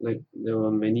 Like there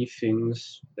were many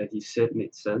things that he said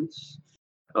made sense.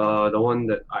 The one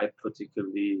that I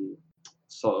particularly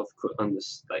sort of could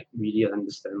really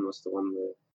understand was the one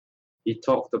where he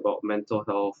talked about mental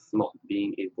health not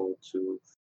being able to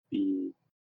be,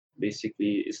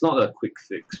 basically it's not a quick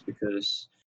fix, because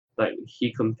like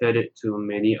he compared it to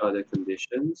many other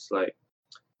conditions, like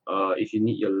if you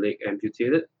need your leg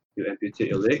amputated, you amputate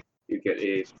your leg, you get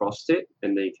a prostate,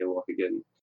 and then you can walk again.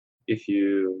 If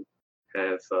you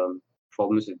have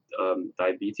problems with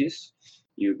diabetes,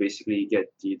 you basically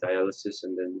get the dialysis,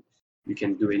 and then you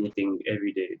can do anything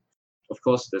every day. Of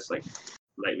course, there's like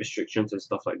restrictions and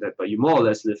stuff like that, but you more or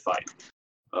less live fine.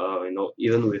 You know,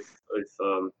 even with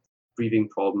breathing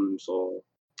problems or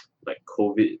like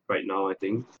COVID right now, I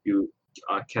think you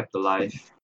are kept alive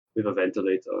with a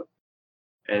ventilator.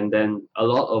 And then a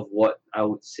lot of what I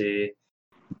would say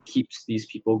keeps these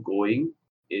people going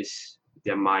is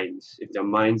their minds. If their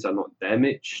minds are not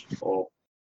damaged or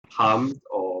harmed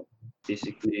or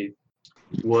basically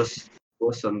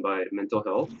worsened by mental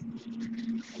health,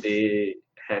 they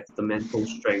have the mental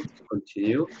strength to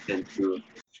continue and to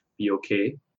be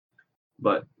okay.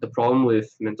 But the problem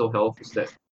with mental health is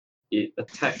that it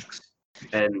attacks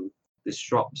and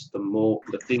disrupts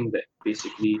the thing that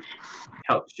basically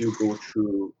helps you go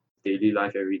through daily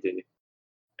life every day.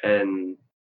 And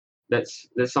that's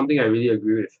something I really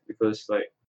agree with, because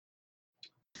like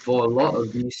for a lot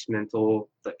of these mental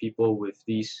like people with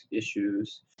these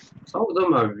issues, some of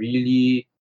them are really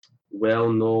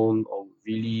well known, or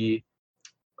really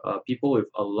people with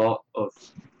a lot of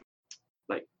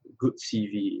like good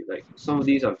CV. Like some of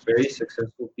these are very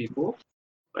successful people,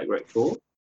 like rightful,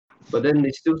 but then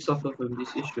they still suffer from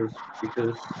these issues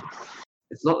because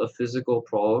it's not a physical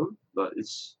problem, but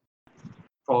it's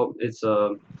a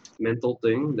mental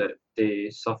thing that they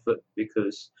suffered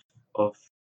because of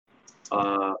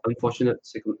unfortunate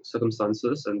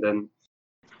circumstances, and then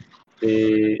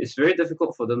it's very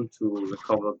difficult for them to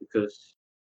recover because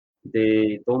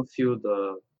they don't feel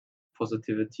the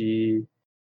positivity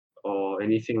or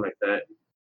anything like that,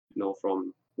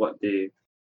 from what they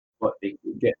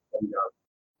get from their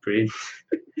brain.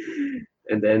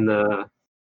 and then uh,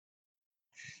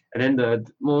 and then the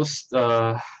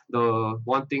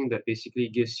one thing that basically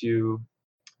gives you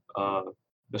uh,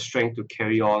 the strength to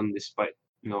carry on despite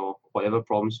whatever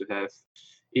problems you have,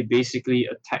 it basically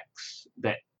attacks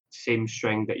that same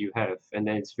strength that you have, and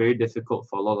then it's very difficult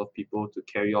for a lot of people to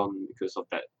carry on because of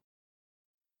that.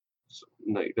 So,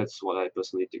 like, that's what I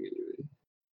personally think anyway,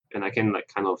 and I can like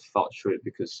kind of vouch for it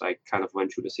because I kind of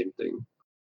went through the same thing.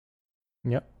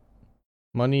 Yep.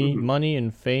 Money, Mhm. money,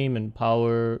 and fame and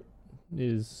power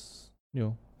is It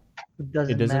it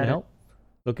doesn't doesn't matter. help.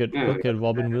 Look at Yeah.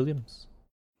 Robin Williams.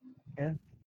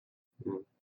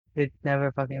 It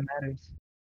never fucking matters.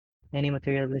 Any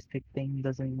materialistic thing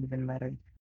doesn't even matter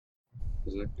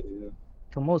Exactly. Yeah.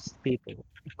 to most people,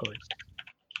 of course.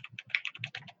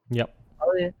 Yep.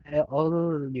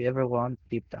 All you ever want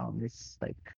deep down is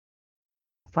like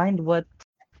find what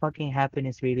fucking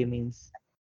happiness really means.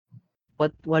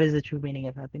 What is the true meaning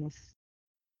of happiness?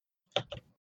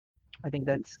 I think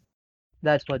that's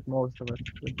what most of us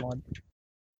would want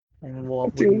and I what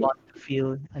would think want to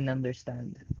feel and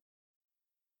understand.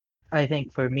 I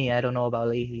think for me, I don't know about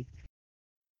Leahy.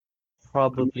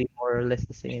 Probably more or less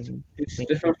the same. It's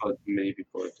Maybe different for many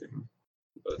people, I think,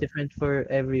 but different for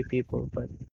every people, but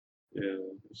yeah,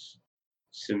 it's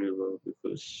similar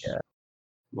because yeah.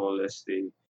 more or less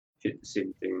they hit the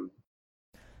same thing.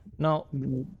 Now,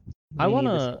 Me, I me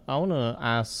the same. wanna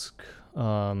ask.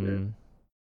 Hello,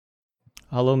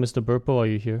 Mr. Burpo, are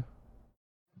you here?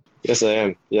 yes, I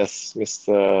am. Yes,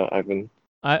 Mr. Ivan.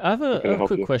 I have How can I a help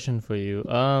quick you? question for you.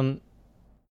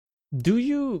 Do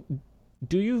you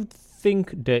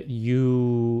think that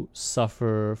you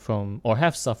suffer from or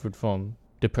have suffered from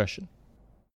depression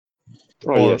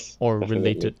Oh yes, or definitely.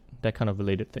 related that kind of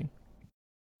related thing?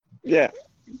 Yeah.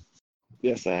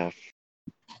 Yes, I have.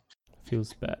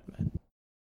 Feels bad, man.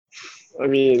 I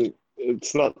mean,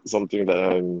 it's not something that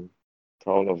I'm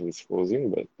proud of disclosing,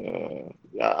 but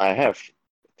yeah, I have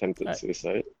attempted I,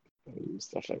 suicide and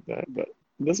stuff like that. But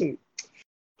it doesn't.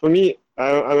 For me,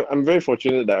 I'm very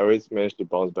fortunate that I always managed to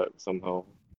bounce back somehow.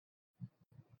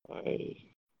 I,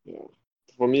 yeah.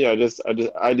 For me, I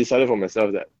decided for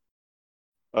myself that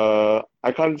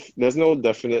I can't. There's no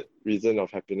definite reason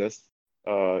of happiness.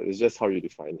 It's just how you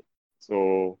define it.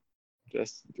 So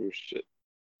just do shit.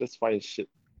 Just find shit.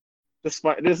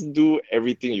 Just do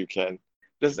everything you can.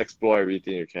 Just explore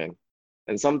everything you can.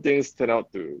 And some things turn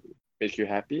out to make you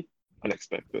happy,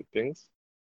 unexpected things.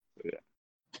 So, yeah.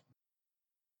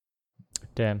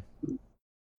 damn.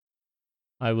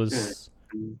 I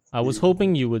Yeah. was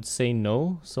hoping you would say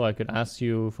no so I could ask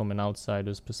you from an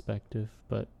outsider's perspective,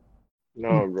 but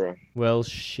No, bro. well,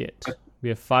 shit. We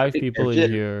have 5 think people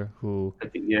in here who I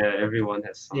think yeah, everyone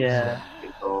has some sort of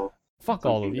mental fuck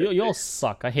all something of you. that You all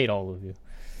suck. I hate all of you.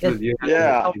 Yes, Dude, you have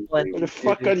Yeah. top one. What the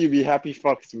fuck can you be happy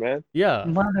fucks, man? Yeah.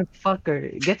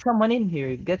 Motherfucker. Get someone in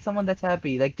here. Get someone that's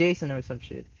happy, like Jason or some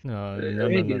shit. No, Yeah, no, no,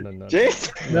 really no, good. no, no.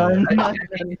 Jason, No, No, no, no,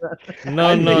 no,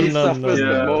 I no, think he no, no, suffers the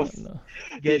Yeah. no, most. no.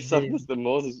 He Get suffers in. the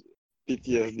most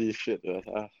PTSD shit.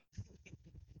 I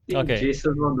think Okay.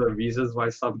 Jason's one of the reasons why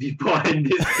some people are in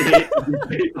this state. to be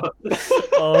very honest.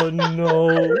 Oh no.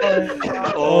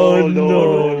 Oh, no,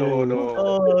 no. no, no.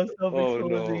 Oh, stop Oh, exposing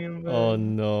no. him, Oh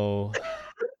man. no.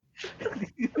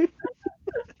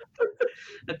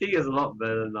 I think it's a lot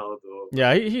better now, though.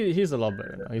 Yeah, he's a lot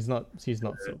better now. He's not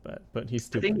so bad, but he's I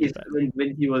still think pretty he's bad.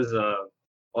 when he was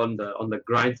on the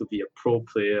grind to be a pro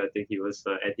player. I think he was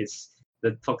at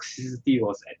the toxicity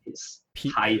was at its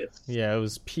Peak. highest. Yeah, it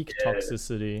was peak Yeah.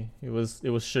 toxicity. It was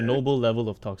Chernobyl level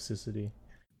of toxicity.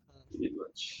 Pretty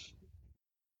much.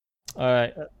 All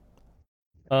right.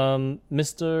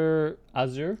 Mr.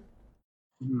 Aziure,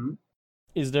 Mhm.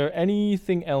 is there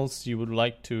anything else you would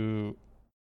like to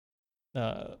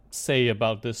say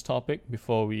about this topic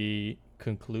before we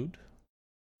conclude?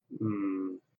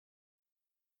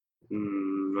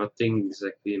 Nothing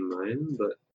exactly in mind,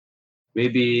 but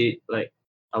maybe like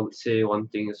I would say one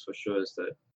thing is for sure is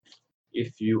that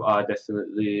if you are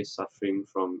definitely suffering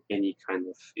from any kind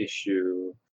of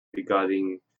issue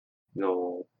regarding,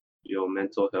 your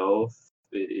mental health,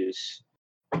 it is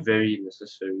very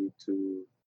necessary to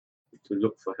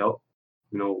look for help.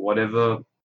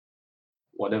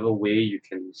 Whatever way you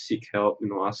can seek help,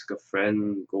 ask a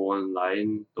friend, go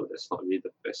online, though that's not really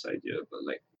the best idea, but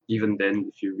like even then,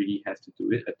 if you really have to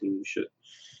do it, I think you should,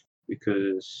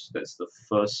 because that's the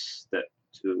first step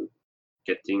to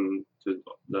getting to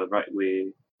the right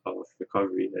way of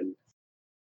recovery. And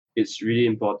it's really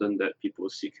important that people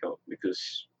seek help,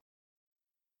 because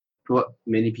what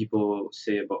many people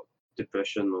say about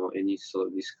depression or any sort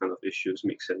of these kind of issues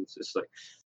makes sense. It's like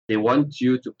they want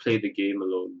you to play the game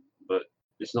alone, but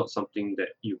it's not something that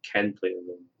you can play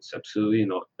alone. It's absolutely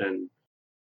not. And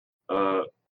uh,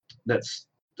 that's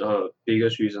the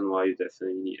biggest reason why you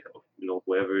definitely need help.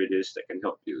 Whoever it is that can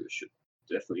help you should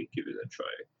definitely give it a try.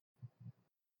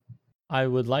 I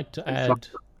would like to And add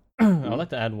I would like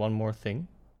to add one more thing.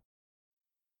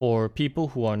 For people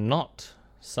who are not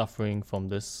suffering from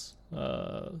this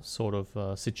sort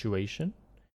of situation,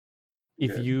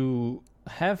 if Yeah. you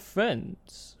have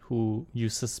friends who you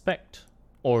suspect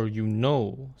or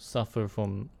suffer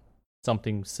from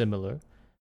something similar,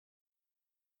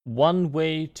 one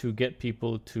way to get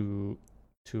people to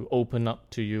open up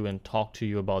to you and talk to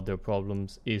you about their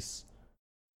problems is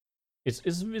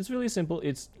it's really simple.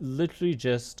 It's literally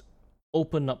just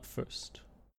open up first.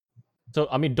 So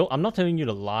I mean, I'm not telling you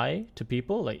to lie to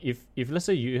people. Like if let's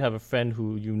say you have a friend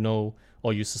who you know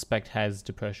or you suspect has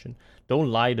depression, don't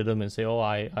lie to them and say, "Oh,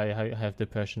 I have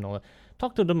depression." Or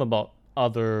talk to them about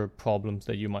other problems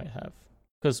that you might have.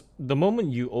 Because the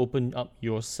moment you open up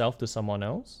yourself to someone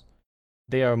else,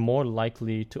 they are more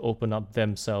likely to open up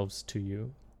themselves to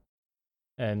you.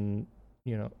 And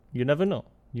you never know.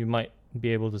 You might be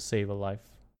able to save a life.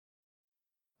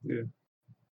 Yeah,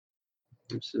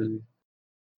 absolutely.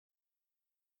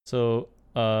 So,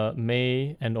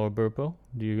 May and or Burpo,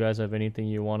 do you guys have anything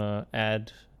you want to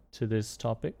add to this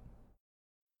topic?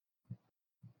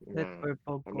 Let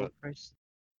Purple I'm go not. first.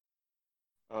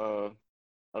 I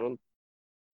don't.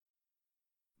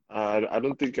 I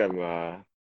don't think I'm. My.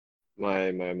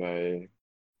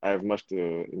 I have much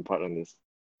to impart on this.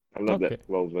 I'm not Okay. that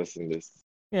well versed in this.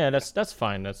 Yeah, that's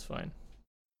fine. That's fine.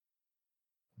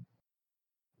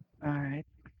 All right.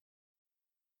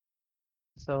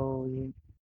 So,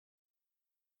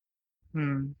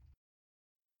 hmm.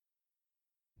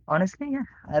 Honestly, yeah,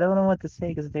 I don't know what to say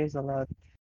because there's a lot.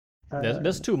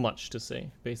 There's too much to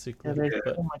say, basically. There's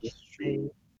Yeah, so much that's to true.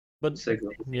 say. But It's like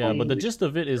a yeah, but the population. gist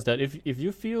of it is that if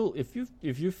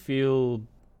you feel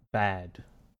bad,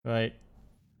 right?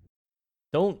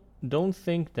 Don't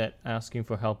think that asking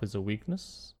for help is a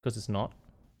weakness, because it's not.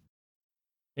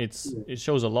 It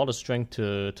shows a lot of strength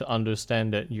to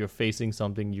understand that you're facing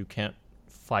something you can't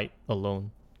fight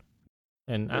alone,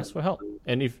 and ask for help.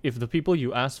 And if the people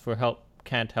you ask for help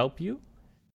can't help you,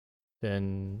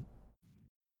 then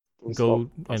Don't stop go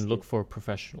and asking. look for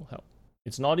professional help.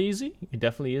 It's not easy. It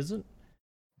definitely isn't.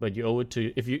 But you owe it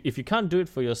to, if you can't do it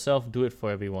for yourself, do it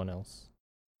for everyone else.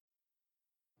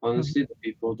 Honestly, the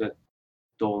people that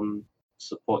don't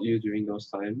support you during those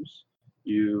times,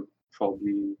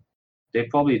 they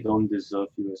probably don't deserve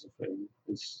you as a friend.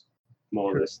 It's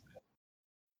more or True. less.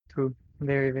 True.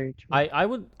 Very, very true.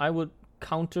 I would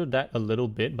counter that a little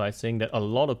bit by saying that a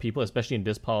lot of people, especially in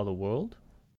this part of the world,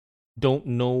 don't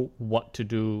know what to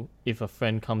do if a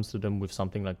friend comes to them with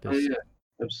something like Oh this. yeah,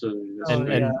 absolutely. That's Oh, and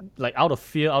true. yeah. and like out of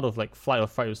fear, out of like flight or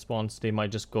fight response, they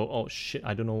might just go, "Oh shit,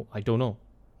 I don't know.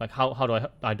 Like how do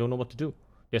I don't know what to do."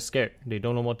 They're scared. They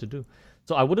don't know what to do.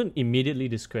 So I wouldn't immediately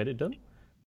discredit them,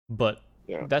 but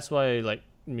Yeah. that's why, like,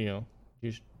 you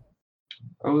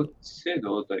I would say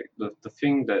though, like the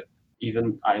thing that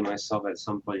even I myself at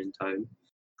some point in time,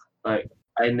 like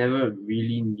I never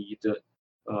really needed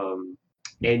um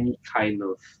any kind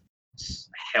of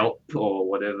help or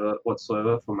whatever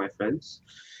whatsoever from my friends.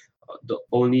 The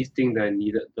only thing that I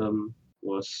needed them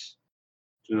was,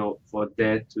 for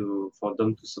them to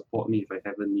support me if I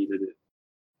haven't needed it.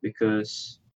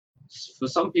 Because for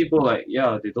some people, like,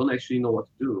 yeah, they don't actually know what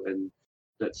to do, and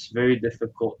that's very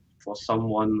difficult for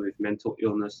someone with mental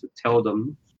illness to tell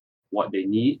them what they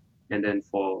need, and then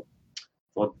for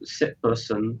the said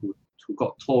person who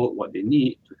got told what they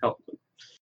need to help them,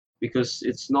 because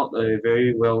it's not a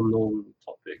very well known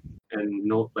topic.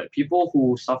 And like people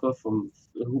who suffer from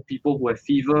who people who have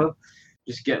fever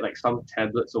just get like some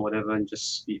tablets or whatever and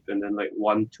just sleep, and then like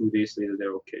 1-2 days later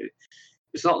they're okay.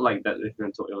 It's not like that with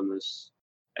mental illness,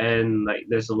 and like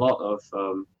there's a lot of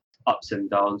ups and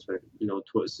downs, right?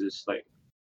 Towards this like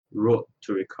road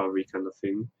to recovery kind of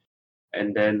thing,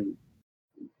 and then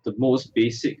the most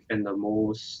basic and the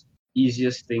most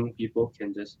easiest thing people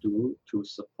can just do to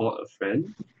support a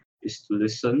friend is to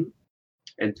listen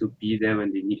and to be there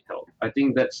when they need help. I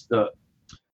think that's the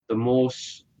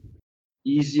most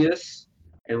easiest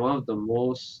and one of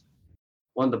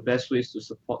the best ways to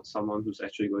support someone who's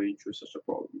actually going through such a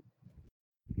problem.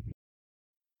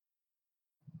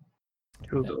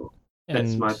 True. So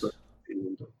that's And my personal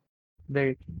opinion though.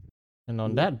 Very. and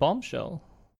on that bombshell,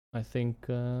 I think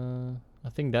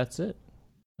that's it.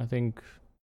 I think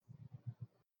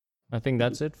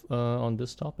that's it on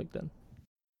this topic then.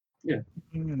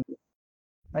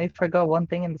 I forgot one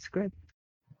thing in the script.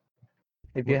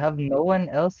 If you have no one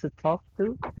else to talk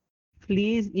to,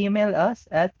 please email us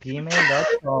at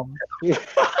gmail.com.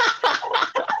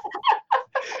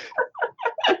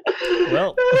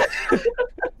 Well,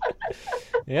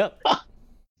 yep.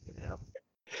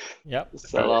 Yep.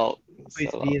 Sell out. Please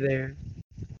Sell be out. there.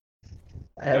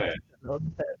 I have Alright. to note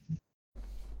that.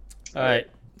 All right.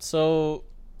 So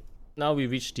now we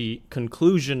reached the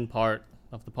conclusion part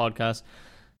of the podcast.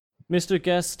 Mr.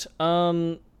 Guest,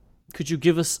 could you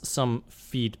give us some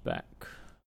feedback,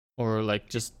 or like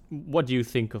just what do you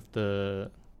think of the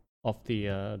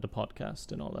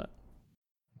podcast and all that?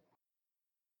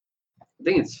 I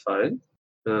think it's fine.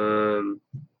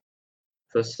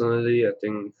 Personally, I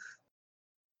think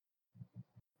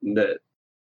that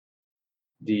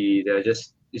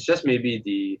it's just maybe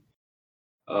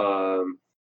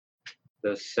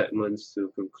the segments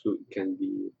to conclude can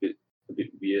be a bit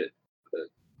weird. But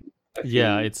I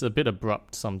Yeah, feel- it's a bit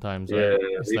abrupt sometimes, yeah, right?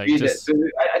 It's maybe like just.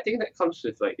 I think that comes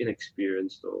with like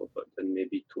inexperience though, but then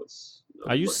maybe towards.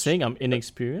 Are you much- saying I'm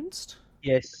inexperienced?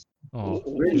 Yes. Oh,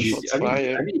 Really? Shots I mean,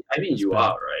 fired. you That's bad.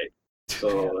 are right.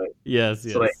 So like. yes,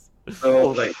 So, like, yes. So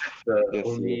like that's the Yes,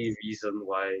 only reason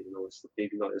why it's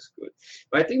maybe not as good.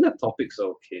 But I think the topics are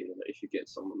okay. Like if you get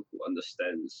someone who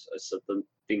understands a certain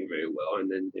thing very well,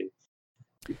 and then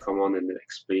you come on and then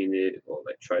explain it, or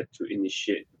like try to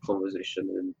initiate the conversation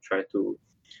and try to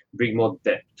bring more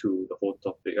depth to the whole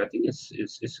topic. I think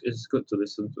it's good to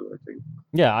listen to. I think.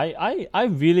 Yeah, I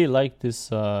really like this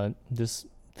this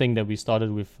thing that we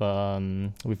started with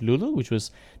Lulu, which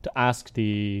was to ask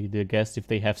the guests if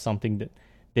they have something that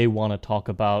they want to talk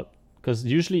about. Because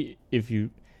usually if you're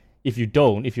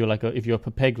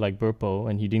a peg like Burpo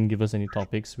and he didn't give us any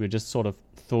topics, we're just sort of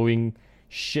throwing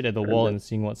shit at the wall and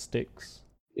seeing what sticks.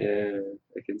 Yeah,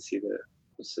 I can see that.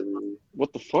 Personally.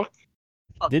 What the fuck?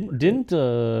 Didn't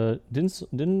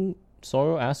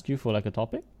Soro ask you for like a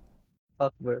topic?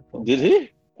 Fuck Burpo. Did he?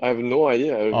 I have no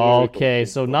idea. I have no Okay, recollection.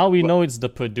 so now we What- know it's the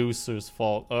producer's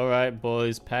fault. All right,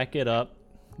 boys, pack it up.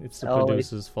 It's the Oh,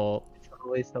 producer's fault. It's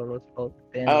always Soro's fault.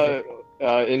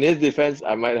 In his defense,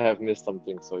 I might have missed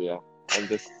something. So yeah, I'm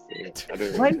just. I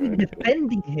don't Why are you remember.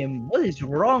 defending him? What is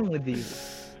wrong with you?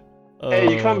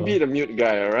 Hey, you can't beat a mute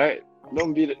guy, all right?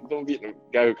 Don't beat the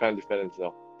guy who can't defend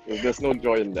himself. There's no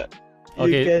joy in that.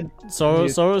 Okay, You can...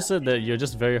 Soro said that you're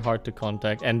just very hard to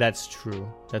contact, and that's true.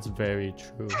 That's very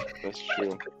true. That's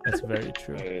true. That's very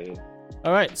true. Hey,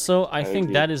 All right, so I think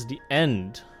agree. that is the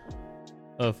end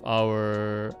of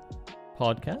our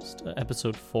podcast,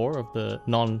 episode 4 of the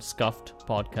non-scuffed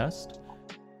podcast.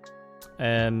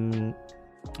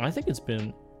 I think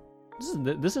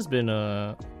this has been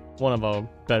one of our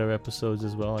better episodes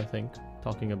as well. I think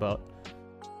talking about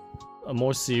a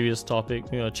more serious topic,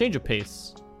 change of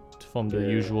pace from the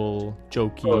usual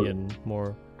jokey and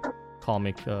more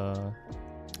comic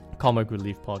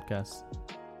relief podcast.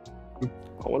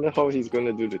 I wonder how he's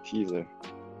gonna do the teaser.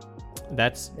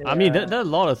 I mean, Yeah. there are a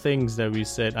lot of things that we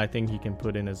said I think he can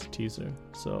put in as a teaser.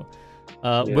 So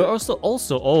we're also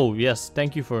oh yes,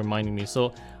 thank you for reminding me.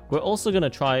 So we're also gonna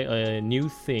try a new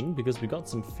thing because we got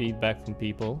some feedback from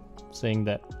people saying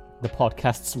that the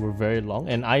podcasts were very long,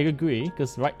 and I agree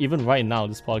because even right now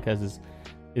this podcast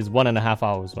is 1.5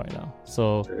 hours right now.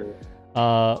 So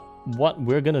what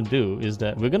we're gonna do is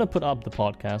that we're gonna put up the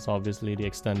podcast, obviously the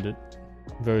extended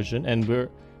version, and we're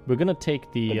gonna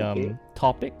take the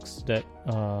topics that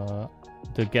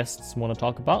the guests want to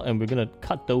talk about, and we're gonna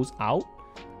cut those out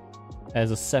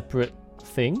as a separate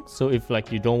thing. So if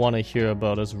like you don't want to hear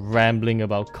about us rambling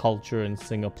about culture in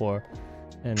Singapore,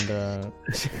 and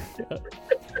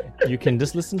you can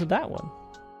just listen to that one.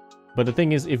 But the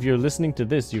thing is, if you're listening to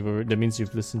this, that means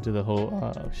you've listened to the whole.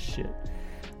 Oh shit.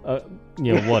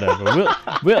 Whatever.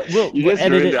 We'll You we'll just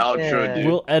edit ruined it. the outro, dude.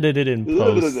 We'll edit it in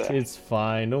Little bit of post. that. It's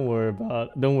fine. Don't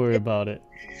worry about it.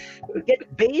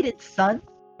 Get baited, son.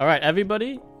 All right,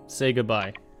 everybody. say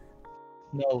goodbye.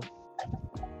 No.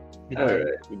 All right.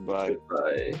 Goodbye.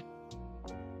 Bye.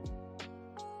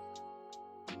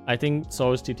 I think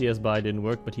Soros TTS bye didn't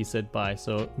work, but he said bye.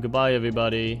 So goodbye,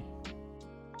 everybody.